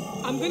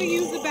 I'm gonna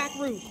use the back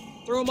route.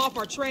 Throw them off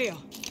our trail.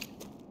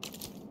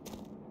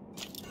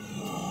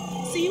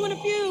 See you in a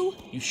few.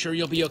 You sure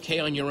you'll be okay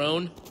on your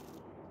own?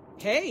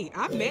 Hey,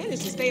 I've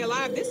managed to stay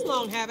alive this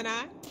long, haven't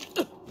I?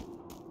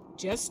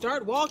 Just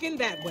start walking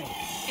that way.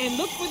 And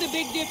look for the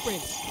big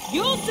difference.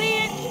 You'll see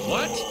it!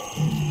 What?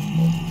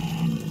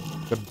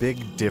 The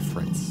big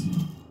difference.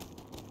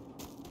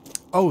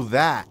 Oh,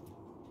 that.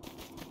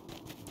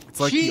 It's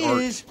like She the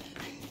art. is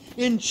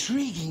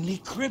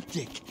intriguingly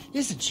cryptic,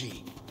 isn't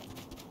she?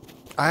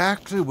 I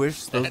actually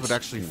wish those That's would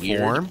actually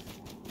weird. form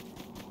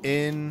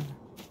in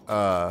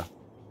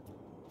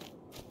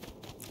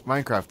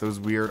Minecraft, those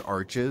weird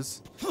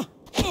arches.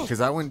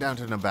 Because I went down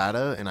to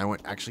Nevada and I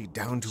went actually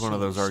down to one of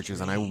those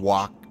arches and I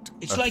walked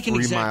It's a like an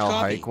exact 3-mile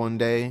copy. hike one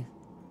day.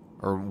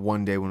 Or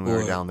one day when we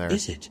were Or down there.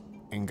 is it?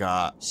 And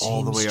got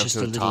all the Seems way up just to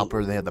a the little top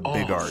where they had the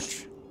big off.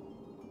 arch.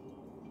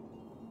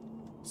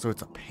 So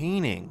it's a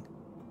painting.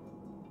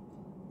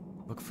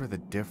 Look for the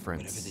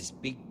difference. Whatever this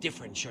big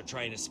difference you're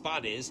trying to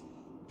spot is,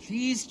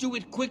 please do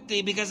it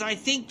quickly because I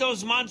think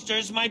those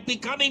monsters might be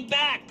coming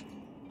back.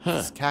 Huh.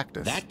 This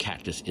cactus. That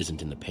cactus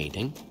isn't in the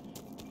painting.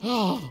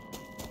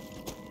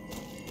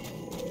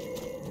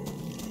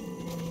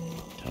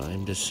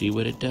 Time to see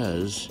what it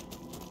does.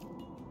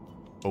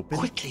 Open.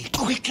 Quickly,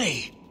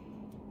 quickly!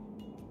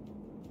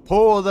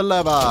 Pull the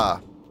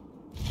lever.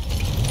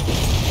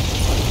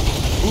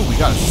 Ooh, we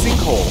got a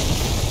sinkhole.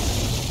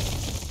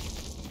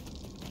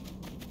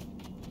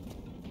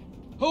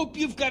 Hope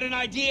you've got an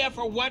idea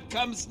for what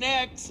comes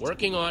next.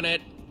 Working on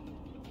it.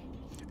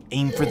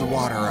 Aim for the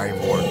water,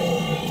 Ivor.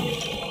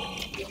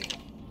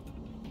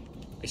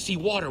 I see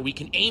water. We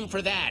can aim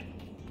for that.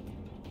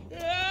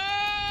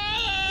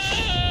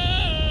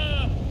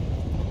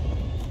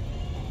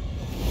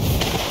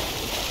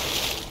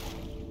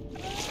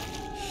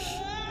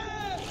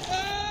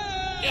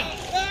 Yeah.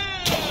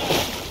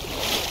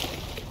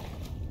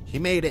 He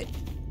made it.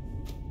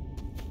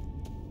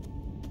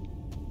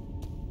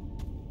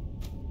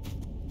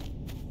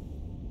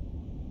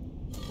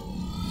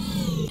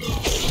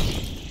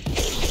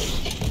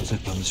 Looks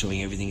like P.A.M.A's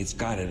throwing everything it's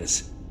got at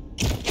us.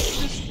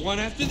 Just one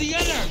after the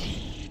other.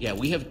 Yeah,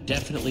 we have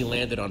definitely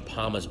landed on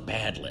P.A.M.A's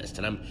bad list,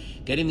 and I'm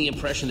getting the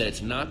impression that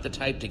it's not the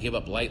type to give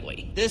up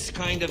lightly. This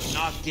kind of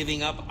not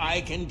giving up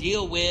I can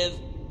deal with.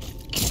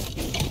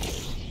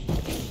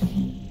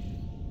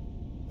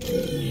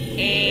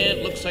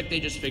 And looks like they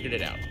just figured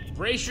it out.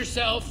 Brace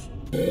yourself.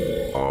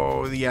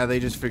 Oh, yeah, they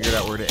just figured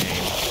out where to aim.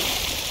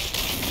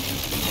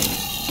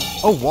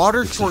 Oh, water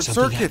Looks short like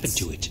something happened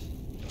circuits. to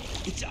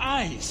it. Its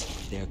eyes.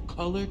 Their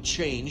color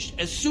changed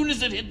as soon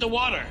as it hit the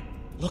water.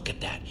 Look at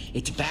that.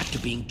 It's back to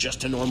being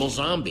just a normal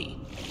zombie.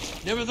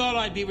 Never thought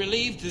I'd be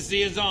relieved to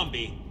see a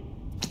zombie.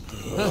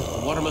 Huh,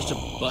 the water must have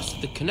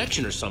busted the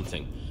connection or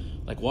something.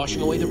 Like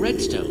washing away the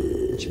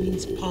redstone. Which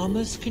means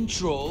P.A.M.A's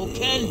control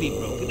can be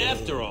broken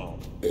after all.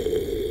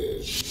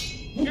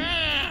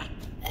 Ah!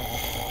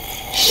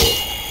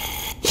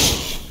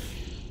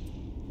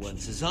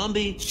 Once a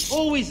zombie,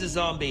 always a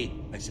zombie,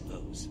 I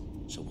suppose.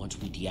 So once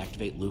we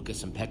deactivate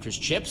Lucas and Petra's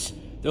chips,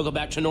 they'll go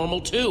back to normal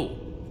too.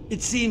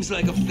 It seems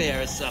like a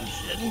fair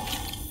assumption.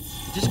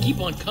 Just keep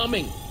on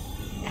coming.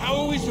 How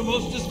are we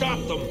supposed to stop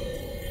them?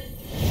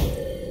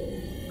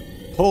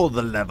 Pull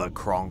the lever,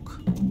 Kronk.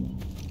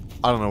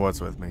 I don't know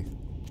what's with me.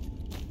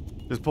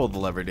 Just pull the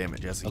lever, damn it,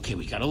 Jesse. Okay,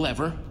 we got a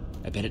lever.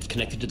 I bet it's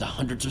connected to the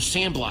hundreds of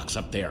sand blocks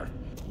up there.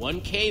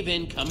 One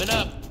cave-in coming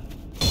up.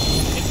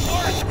 It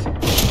worked!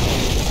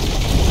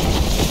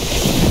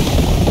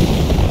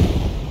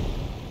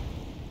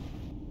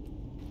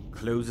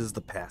 Closes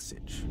the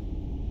passage.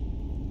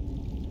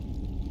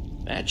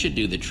 That should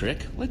do the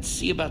trick. Let's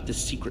see about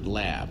this secret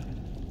lab.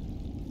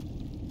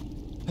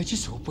 I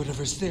just hope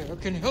whatever's there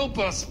can help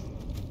us.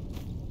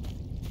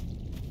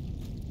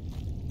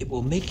 It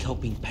will make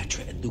helping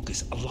Petra and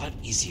Lucas a lot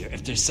easier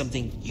if there's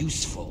something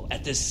useful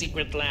at this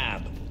secret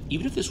lab.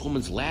 Even if this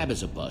woman's lab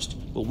is a bust,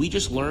 what we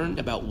just learned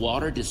about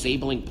water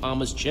disabling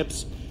P.A.M.A's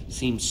chips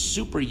seems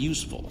super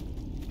useful.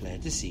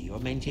 Glad to see you're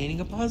maintaining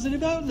a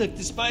positive outlook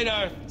despite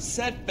our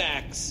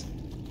setbacks.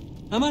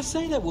 I must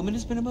say that woman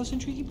has been a most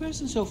intriguing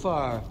person so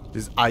far.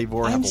 Does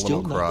Ivor have I'm a still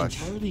little not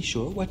crush? entirely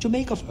sure what to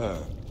make of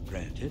her.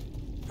 Granted,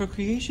 her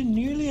creation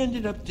nearly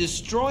ended up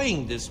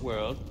destroying this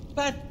world,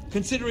 but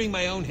considering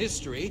my own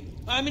history,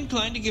 I'm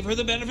inclined to give her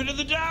the benefit of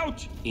the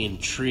doubt.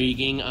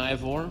 Intriguing,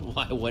 Ivor?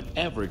 Why,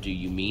 whatever do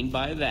you mean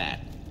by that?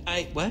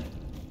 What?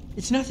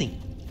 It's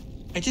nothing.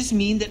 I just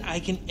mean that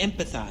I can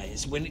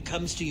empathize when it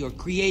comes to your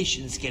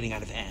creations getting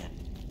out of hand.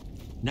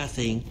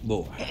 Nothing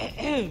more.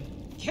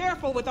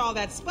 Careful with all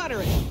that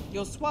sputtering.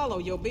 You'll swallow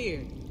your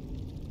beard.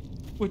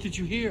 What did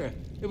you hear?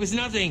 It was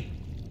nothing.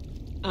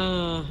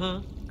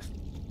 Uh-huh.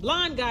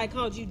 Blonde guy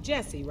called you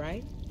Jesse,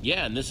 right?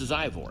 Yeah, and this is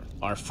Ivor.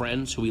 Our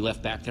friends who we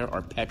left back there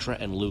are Petra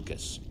and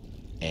Lucas.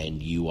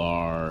 And you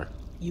are...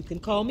 You can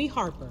call me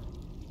Harper.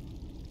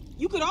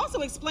 You could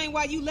also explain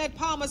why you led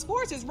P.A.M.A's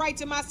forces right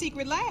to my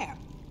secret lab.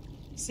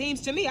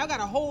 Seems to me I got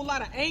a whole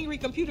lot of angry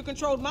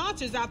computer-controlled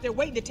monsters out there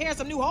waiting to tear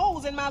some new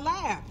holes in my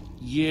lab.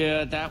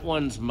 Yeah, that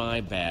one's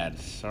my bad.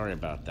 Sorry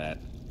about that.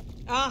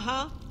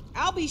 Uh-huh.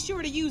 I'll be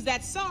sure to use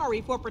that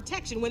sorry for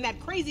protection when that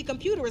crazy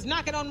computer is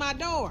knocking on my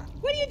door.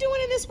 What are you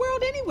doing in this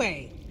world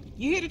anyway?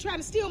 You here to try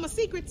to steal my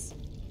secrets?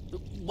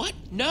 What?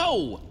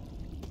 No!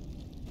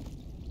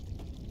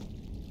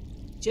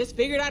 Just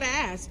figured I'd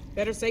ask.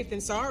 Better safe than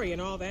sorry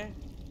and all that.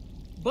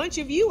 Bunch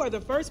of you are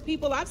the first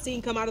people I've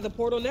seen come out of the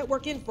portal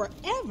network in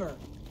forever.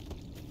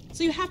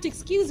 So you have to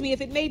excuse me if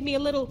it made me a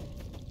little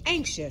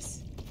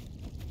anxious.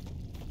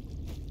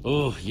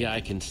 Oh, yeah,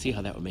 I can see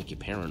how that would make you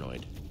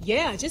paranoid.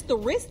 Yeah, just the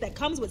risk that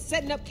comes with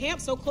setting up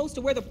camp so close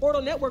to where the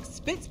portal network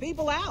spits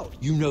people out.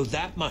 You know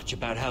that much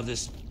about how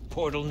this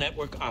portal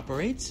network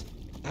operates?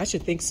 I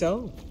should think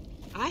so.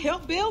 I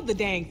helped build the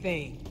dang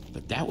thing.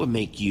 But that would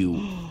make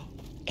you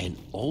an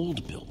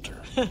old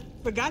builder.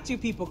 Forgot you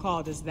people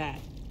called us that.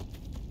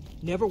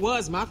 Never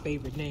was my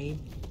favorite name.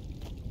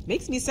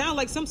 Makes me sound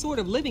like some sort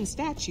of living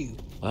statue.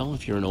 Well,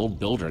 if you're an old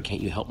builder,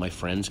 can't you help my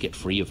friends get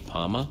free of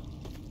P.A.M.A?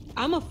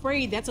 I'm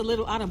afraid that's a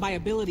little out of my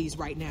abilities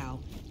right now.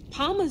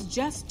 P.A.M.A's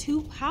just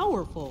too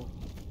powerful.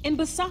 And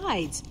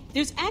besides,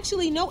 there's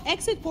actually no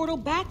exit portal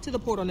back to the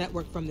portal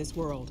network from this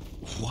world.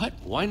 What?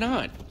 Why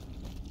not?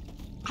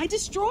 I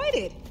destroyed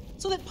it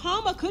so that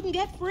P.A.M.A couldn't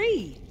get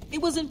free.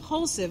 It was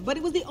impulsive, but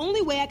it was the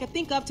only way I could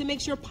think of to make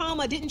sure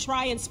P.A.M.A didn't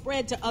try and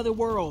spread to other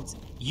worlds.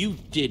 You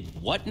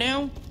did what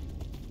now?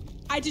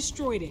 I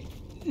destroyed it.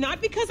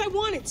 Not because I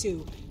wanted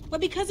to, but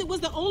because it was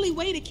the only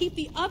way to keep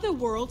the other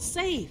worlds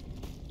safe.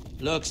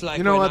 Looks like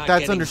You know we're what? not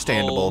That's getting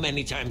understandable. home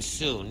anytime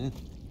soon.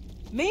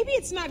 Maybe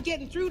it's not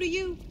getting through to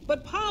you,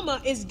 but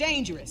P.A.M.A is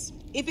dangerous.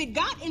 If it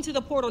got into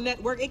the portal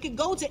network, it could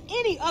go to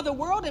any other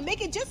world and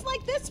make it just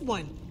like this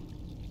one.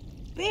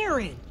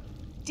 Barren,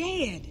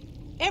 dead,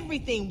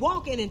 everything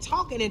walking and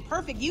talking in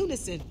perfect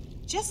unison,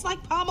 just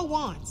like P.A.M.A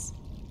wants.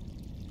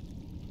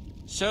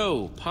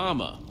 So,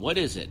 P.A.M.A, what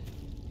is it?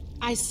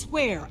 I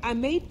swear, I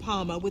made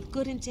P.A.M.A with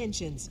good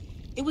intentions.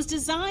 It was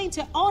designed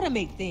to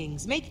automate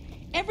things, make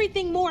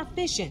everything more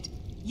efficient,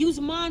 use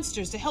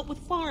monsters to help with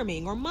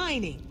farming or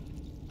mining.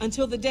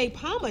 Until the day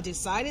P.A.M.A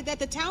decided that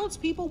the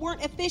townspeople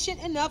weren't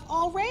efficient enough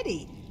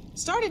already.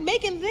 Started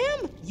making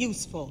them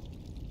useful.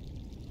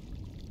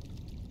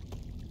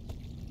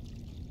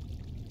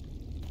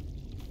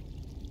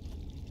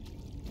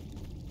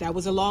 That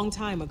was a long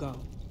time ago.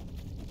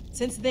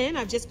 Since then,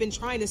 I've just been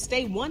trying to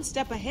stay one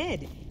step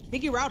ahead,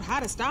 figure out how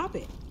to stop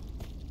it.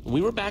 When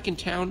we were back in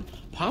town,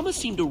 P.A.M.A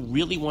seemed to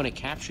really want to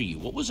capture you.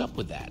 What was up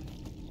with that?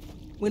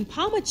 When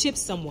P.A.M.A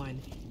chips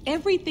someone,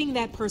 everything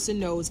that person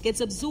knows gets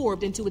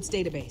absorbed into its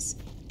database.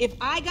 If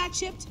I got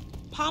chipped,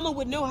 P.A.M.A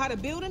would know how to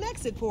build an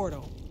exit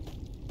portal.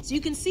 So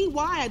you can see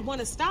why I'd want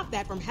to stop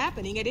that from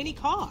happening at any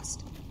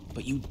cost.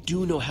 But you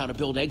do know how to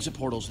build exit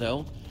portals,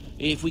 though.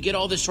 If we get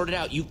all this sorted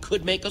out, you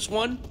could make us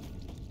one?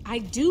 I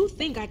do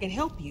think I can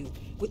help you.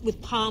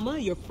 With P.A.M.A,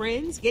 your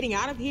friends, getting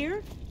out of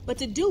here. But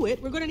to do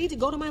it, we're going to need to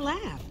go to my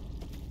lab.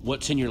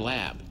 What's in your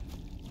lab?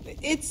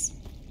 It's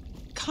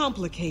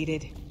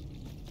complicated.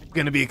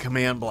 Gonna be a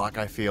command block,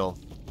 I feel.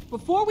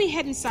 Before we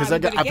head inside,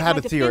 Because I've had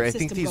a theory. I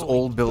think these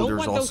old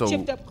builders also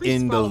into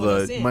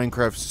the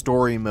Minecraft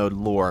story mode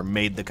lore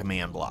made the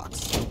command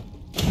blocks.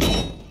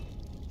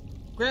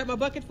 Grab my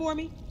bucket for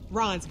me.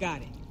 Ron's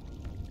got it.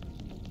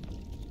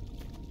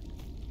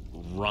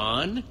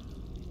 Ron?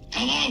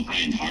 Hello,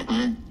 friend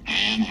Harper. I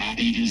am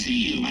happy to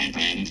see you, my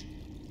friend.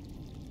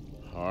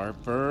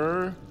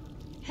 Harper?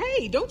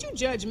 Hey, don't you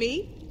judge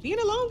me. Being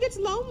alone gets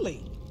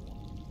lonely.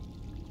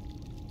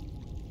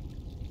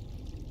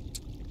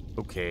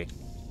 Okay.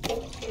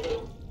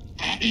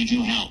 Happy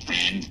to help,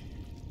 friend.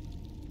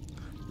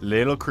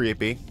 Little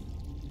creepy.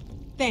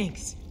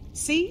 Thanks.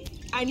 See?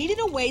 I needed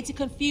a way to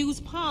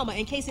confuse P.A.M.A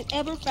in case it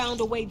ever found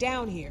a way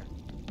down here.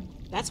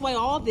 That's why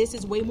all this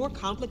is way more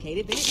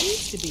complicated than it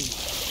needs to be.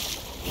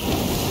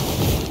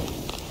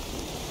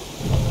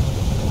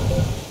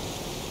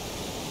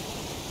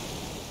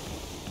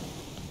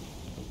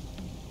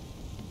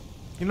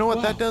 You know what?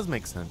 Wow. That does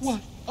make sense.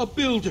 What a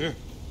builder!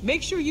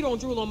 Make sure you don't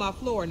drool on my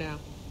floor now.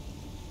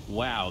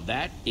 Wow,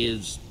 that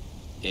is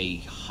a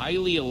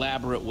highly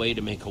elaborate way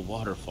to make a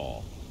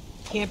waterfall.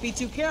 Can't be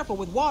too careful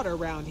with water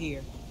around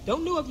here.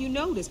 Don't know if you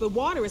noticed, but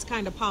water is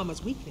kind of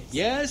P.A.M.A's weakness.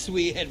 Yes,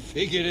 we had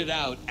figured it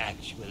out,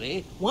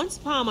 actually. Once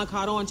P.A.M.A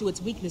caught on to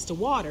its weakness to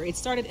water, it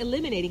started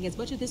eliminating as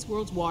much of this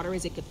world's water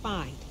as it could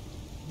find.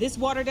 This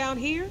water down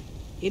here,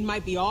 it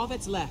might be all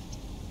that's left.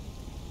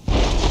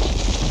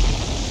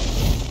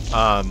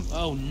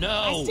 Oh no!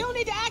 I still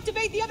need to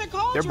activate the other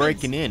cauldrons. They're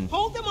breaking in.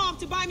 Hold them off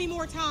to buy me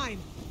more time.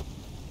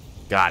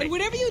 Got And it.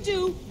 whatever you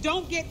do,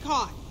 don't get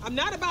caught. I'm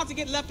not about to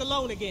get left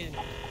alone again.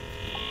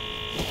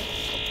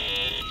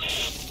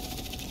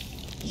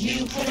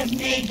 You could have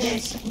made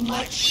this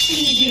much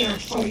easier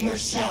for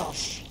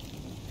yourself.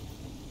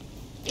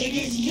 It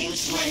is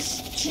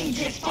useless to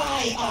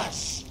defy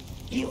us.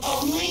 You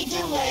only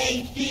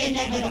delay the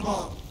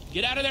inevitable.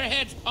 Get out of their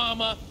heads,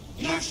 P.A.M.A.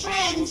 Your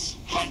friends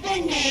have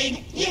been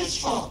made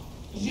useful.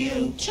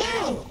 You,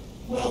 too,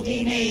 will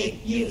be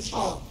made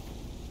useful.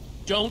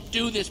 Don't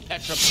do this,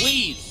 Petra,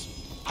 please.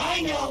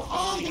 I know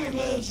all your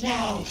moves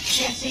now,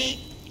 Jesse.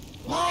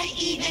 Why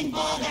even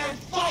bother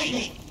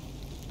fighting?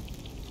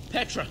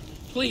 Petra,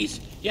 please,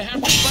 you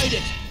have to fight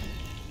it.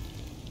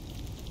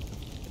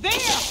 There!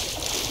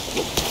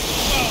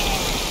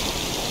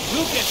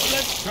 Lucas,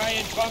 let's try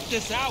and talk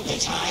this out. The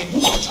time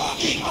for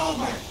talking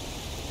over.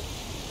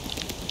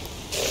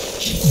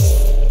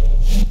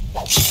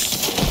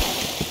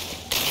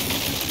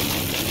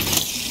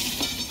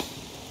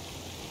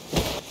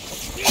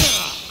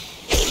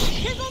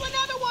 Here go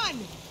another one!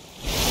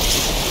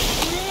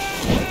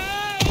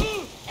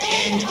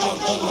 End of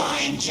the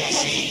line,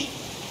 Jesse.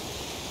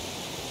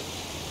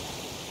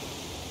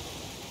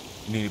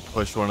 You need to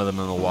push one of them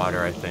in the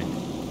water, I think.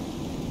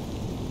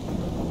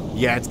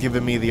 Yeah, it's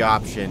giving me the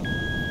option.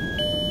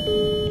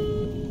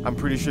 I'm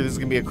pretty sure this is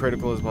going to be a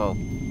critical as well.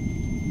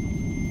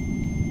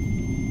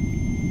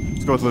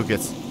 Let's go with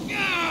Lucas.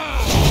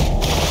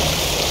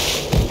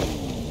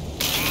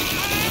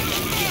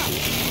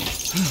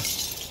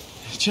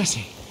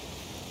 Jesse,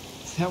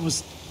 that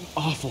was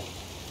awful.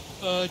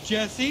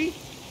 Jesse?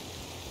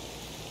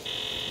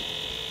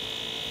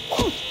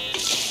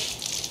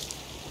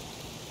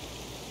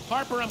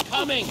 Harper, I'm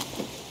coming.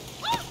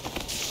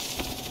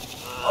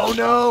 Oh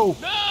no!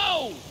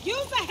 No!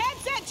 Use the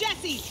headset,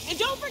 Jesse! And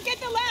don't forget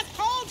the last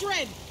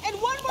cauldron! And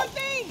one more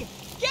thing!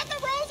 Get the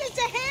roses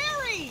to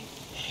Harry!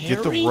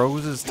 Get the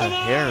roses to Come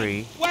on!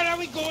 Harry. What are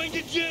we going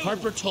to do?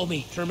 Harper told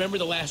me to remember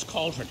the last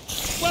cauldron.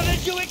 Well, then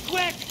do it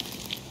quick!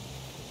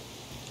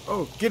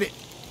 Oh, get it.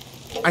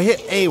 I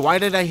hit A. Why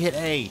did I hit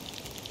A?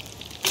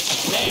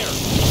 There.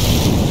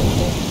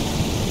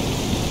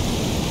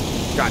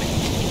 Got it.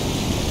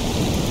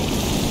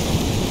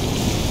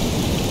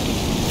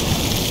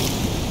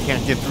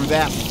 Can't get through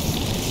that.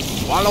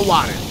 Wall of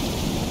water.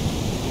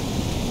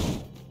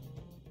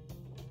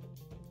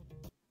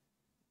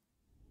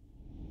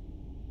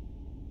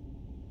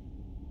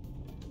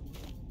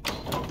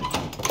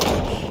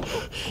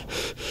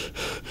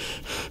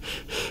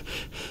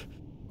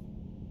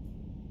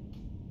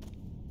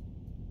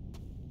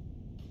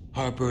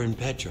 Harper and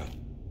Petra.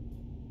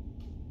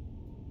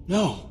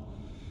 No.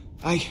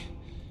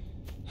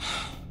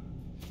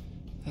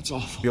 That's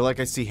awful. Feel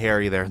like I see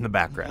Harry there in the I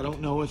background.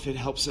 don't know if it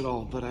helps at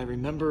all, but I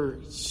remember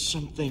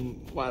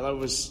something while I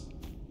was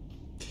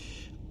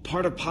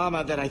part of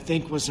P.A.M.A that I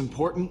think was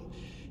important.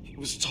 It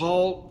was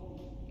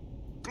tall,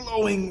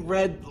 glowing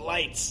red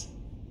lights.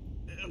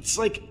 It's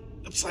like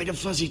a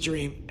fuzzy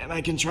dream, and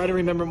I can try to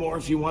remember more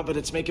if you want, but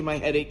it's making my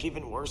headache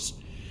even worse.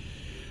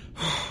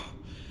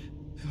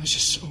 It was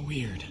just so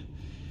weird.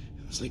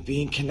 It was like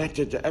being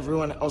connected to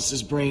everyone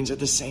else's brains at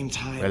the same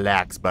time.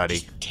 Relax,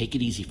 buddy. Take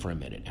it easy for a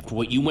minute. After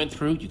what you went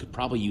through, you could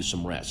probably use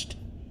some rest.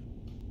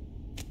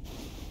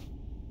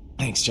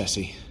 Thanks,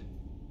 Jesse.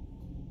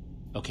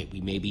 Okay,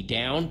 we may be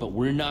down, but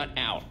we're not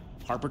out.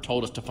 Harper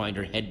told us to find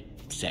her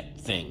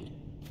headset thing.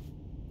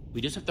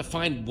 We just have to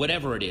find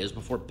whatever it is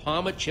before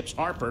P.A.M.A chips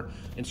Harper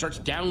and starts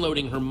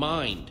downloading her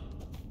mind.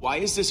 Why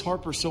is this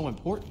Harper so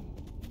important?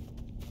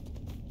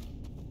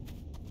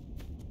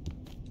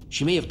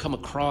 She may have come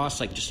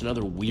across like just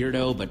another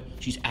weirdo, but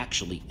she's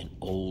actually an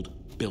old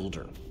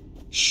builder.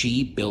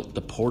 She built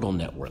the portal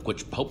network,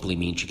 which hopefully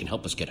means she can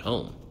help us get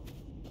home.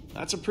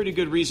 That's a pretty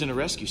good reason to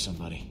rescue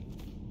somebody.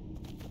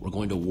 We're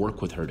going to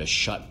work with her to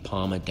shut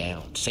P.A.M.A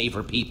down, save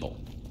her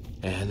people.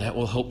 And that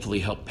will hopefully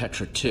help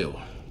Petra too.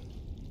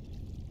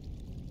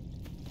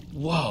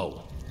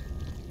 Whoa.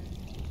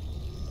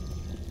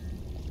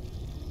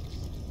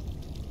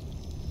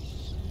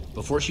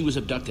 Before she was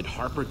abducted,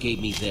 Harper gave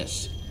me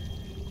this.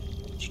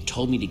 She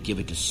told me to give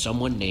it to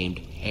someone named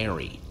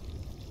Harry.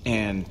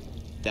 And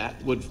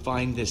that would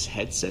find this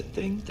headset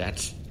thing?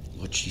 That's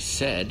what she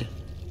said.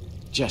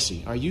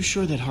 Jesse, are you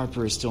sure that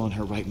Harper is still in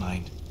her right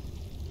mind?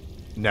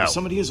 No. If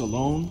somebody is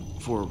alone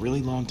for a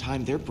really long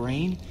time, their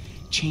brain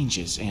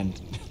changes,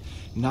 and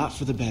not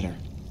for the better.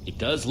 It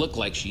does look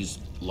like she's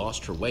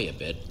lost her way a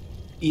bit.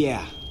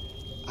 Yeah,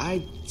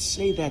 I'd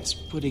say that's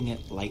putting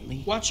it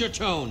lightly. Watch your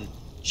tone.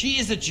 She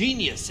is a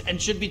genius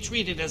and should be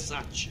treated as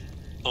such.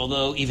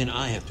 Although even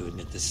I have to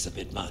admit this is a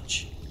bit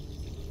much.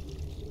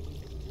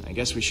 I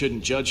guess we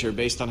shouldn't judge her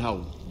based on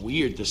how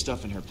weird the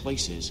stuff in her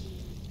place is.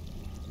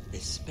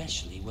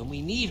 Especially when we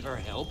need her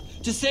help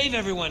to save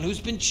everyone who's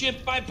been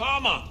chipped by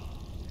P.A.M.A.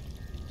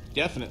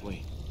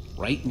 Definitely.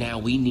 Right now,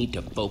 we need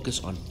to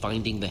focus on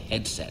finding the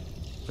headset.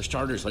 For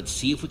starters, let's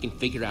see if we can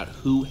figure out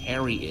who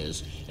Harry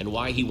is and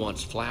why he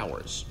wants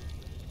flowers.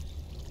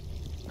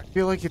 I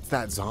feel like it's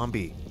that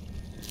zombie.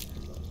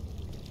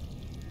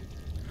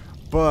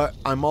 But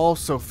I'm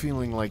also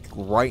feeling like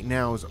right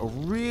now is a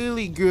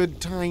really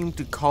good time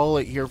to call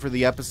it here for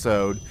the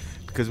episode,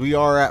 because we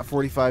are at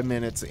 45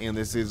 minutes, and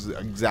this is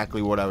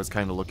exactly what I was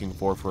kind of looking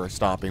for a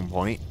stopping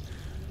point.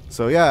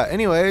 So yeah,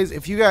 anyways,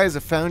 if you guys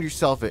have found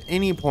yourself at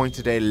any point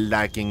today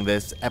liking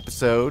this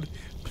episode,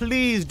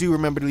 please do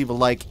remember to leave a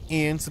like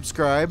and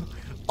subscribe.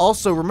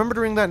 Also, remember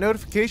to ring that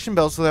notification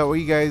bell so that way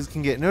you guys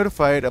can get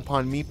notified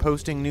upon me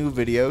posting new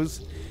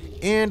videos.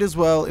 And as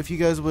well, if you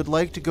guys would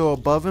like to go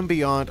above and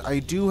beyond, I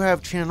do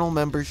have channel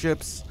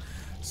memberships.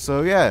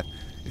 So yeah,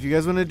 if you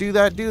guys want to do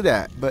that, do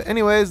that. But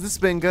anyways, this has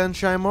been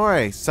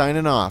GunShyMoray,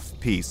 signing off.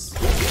 Peace.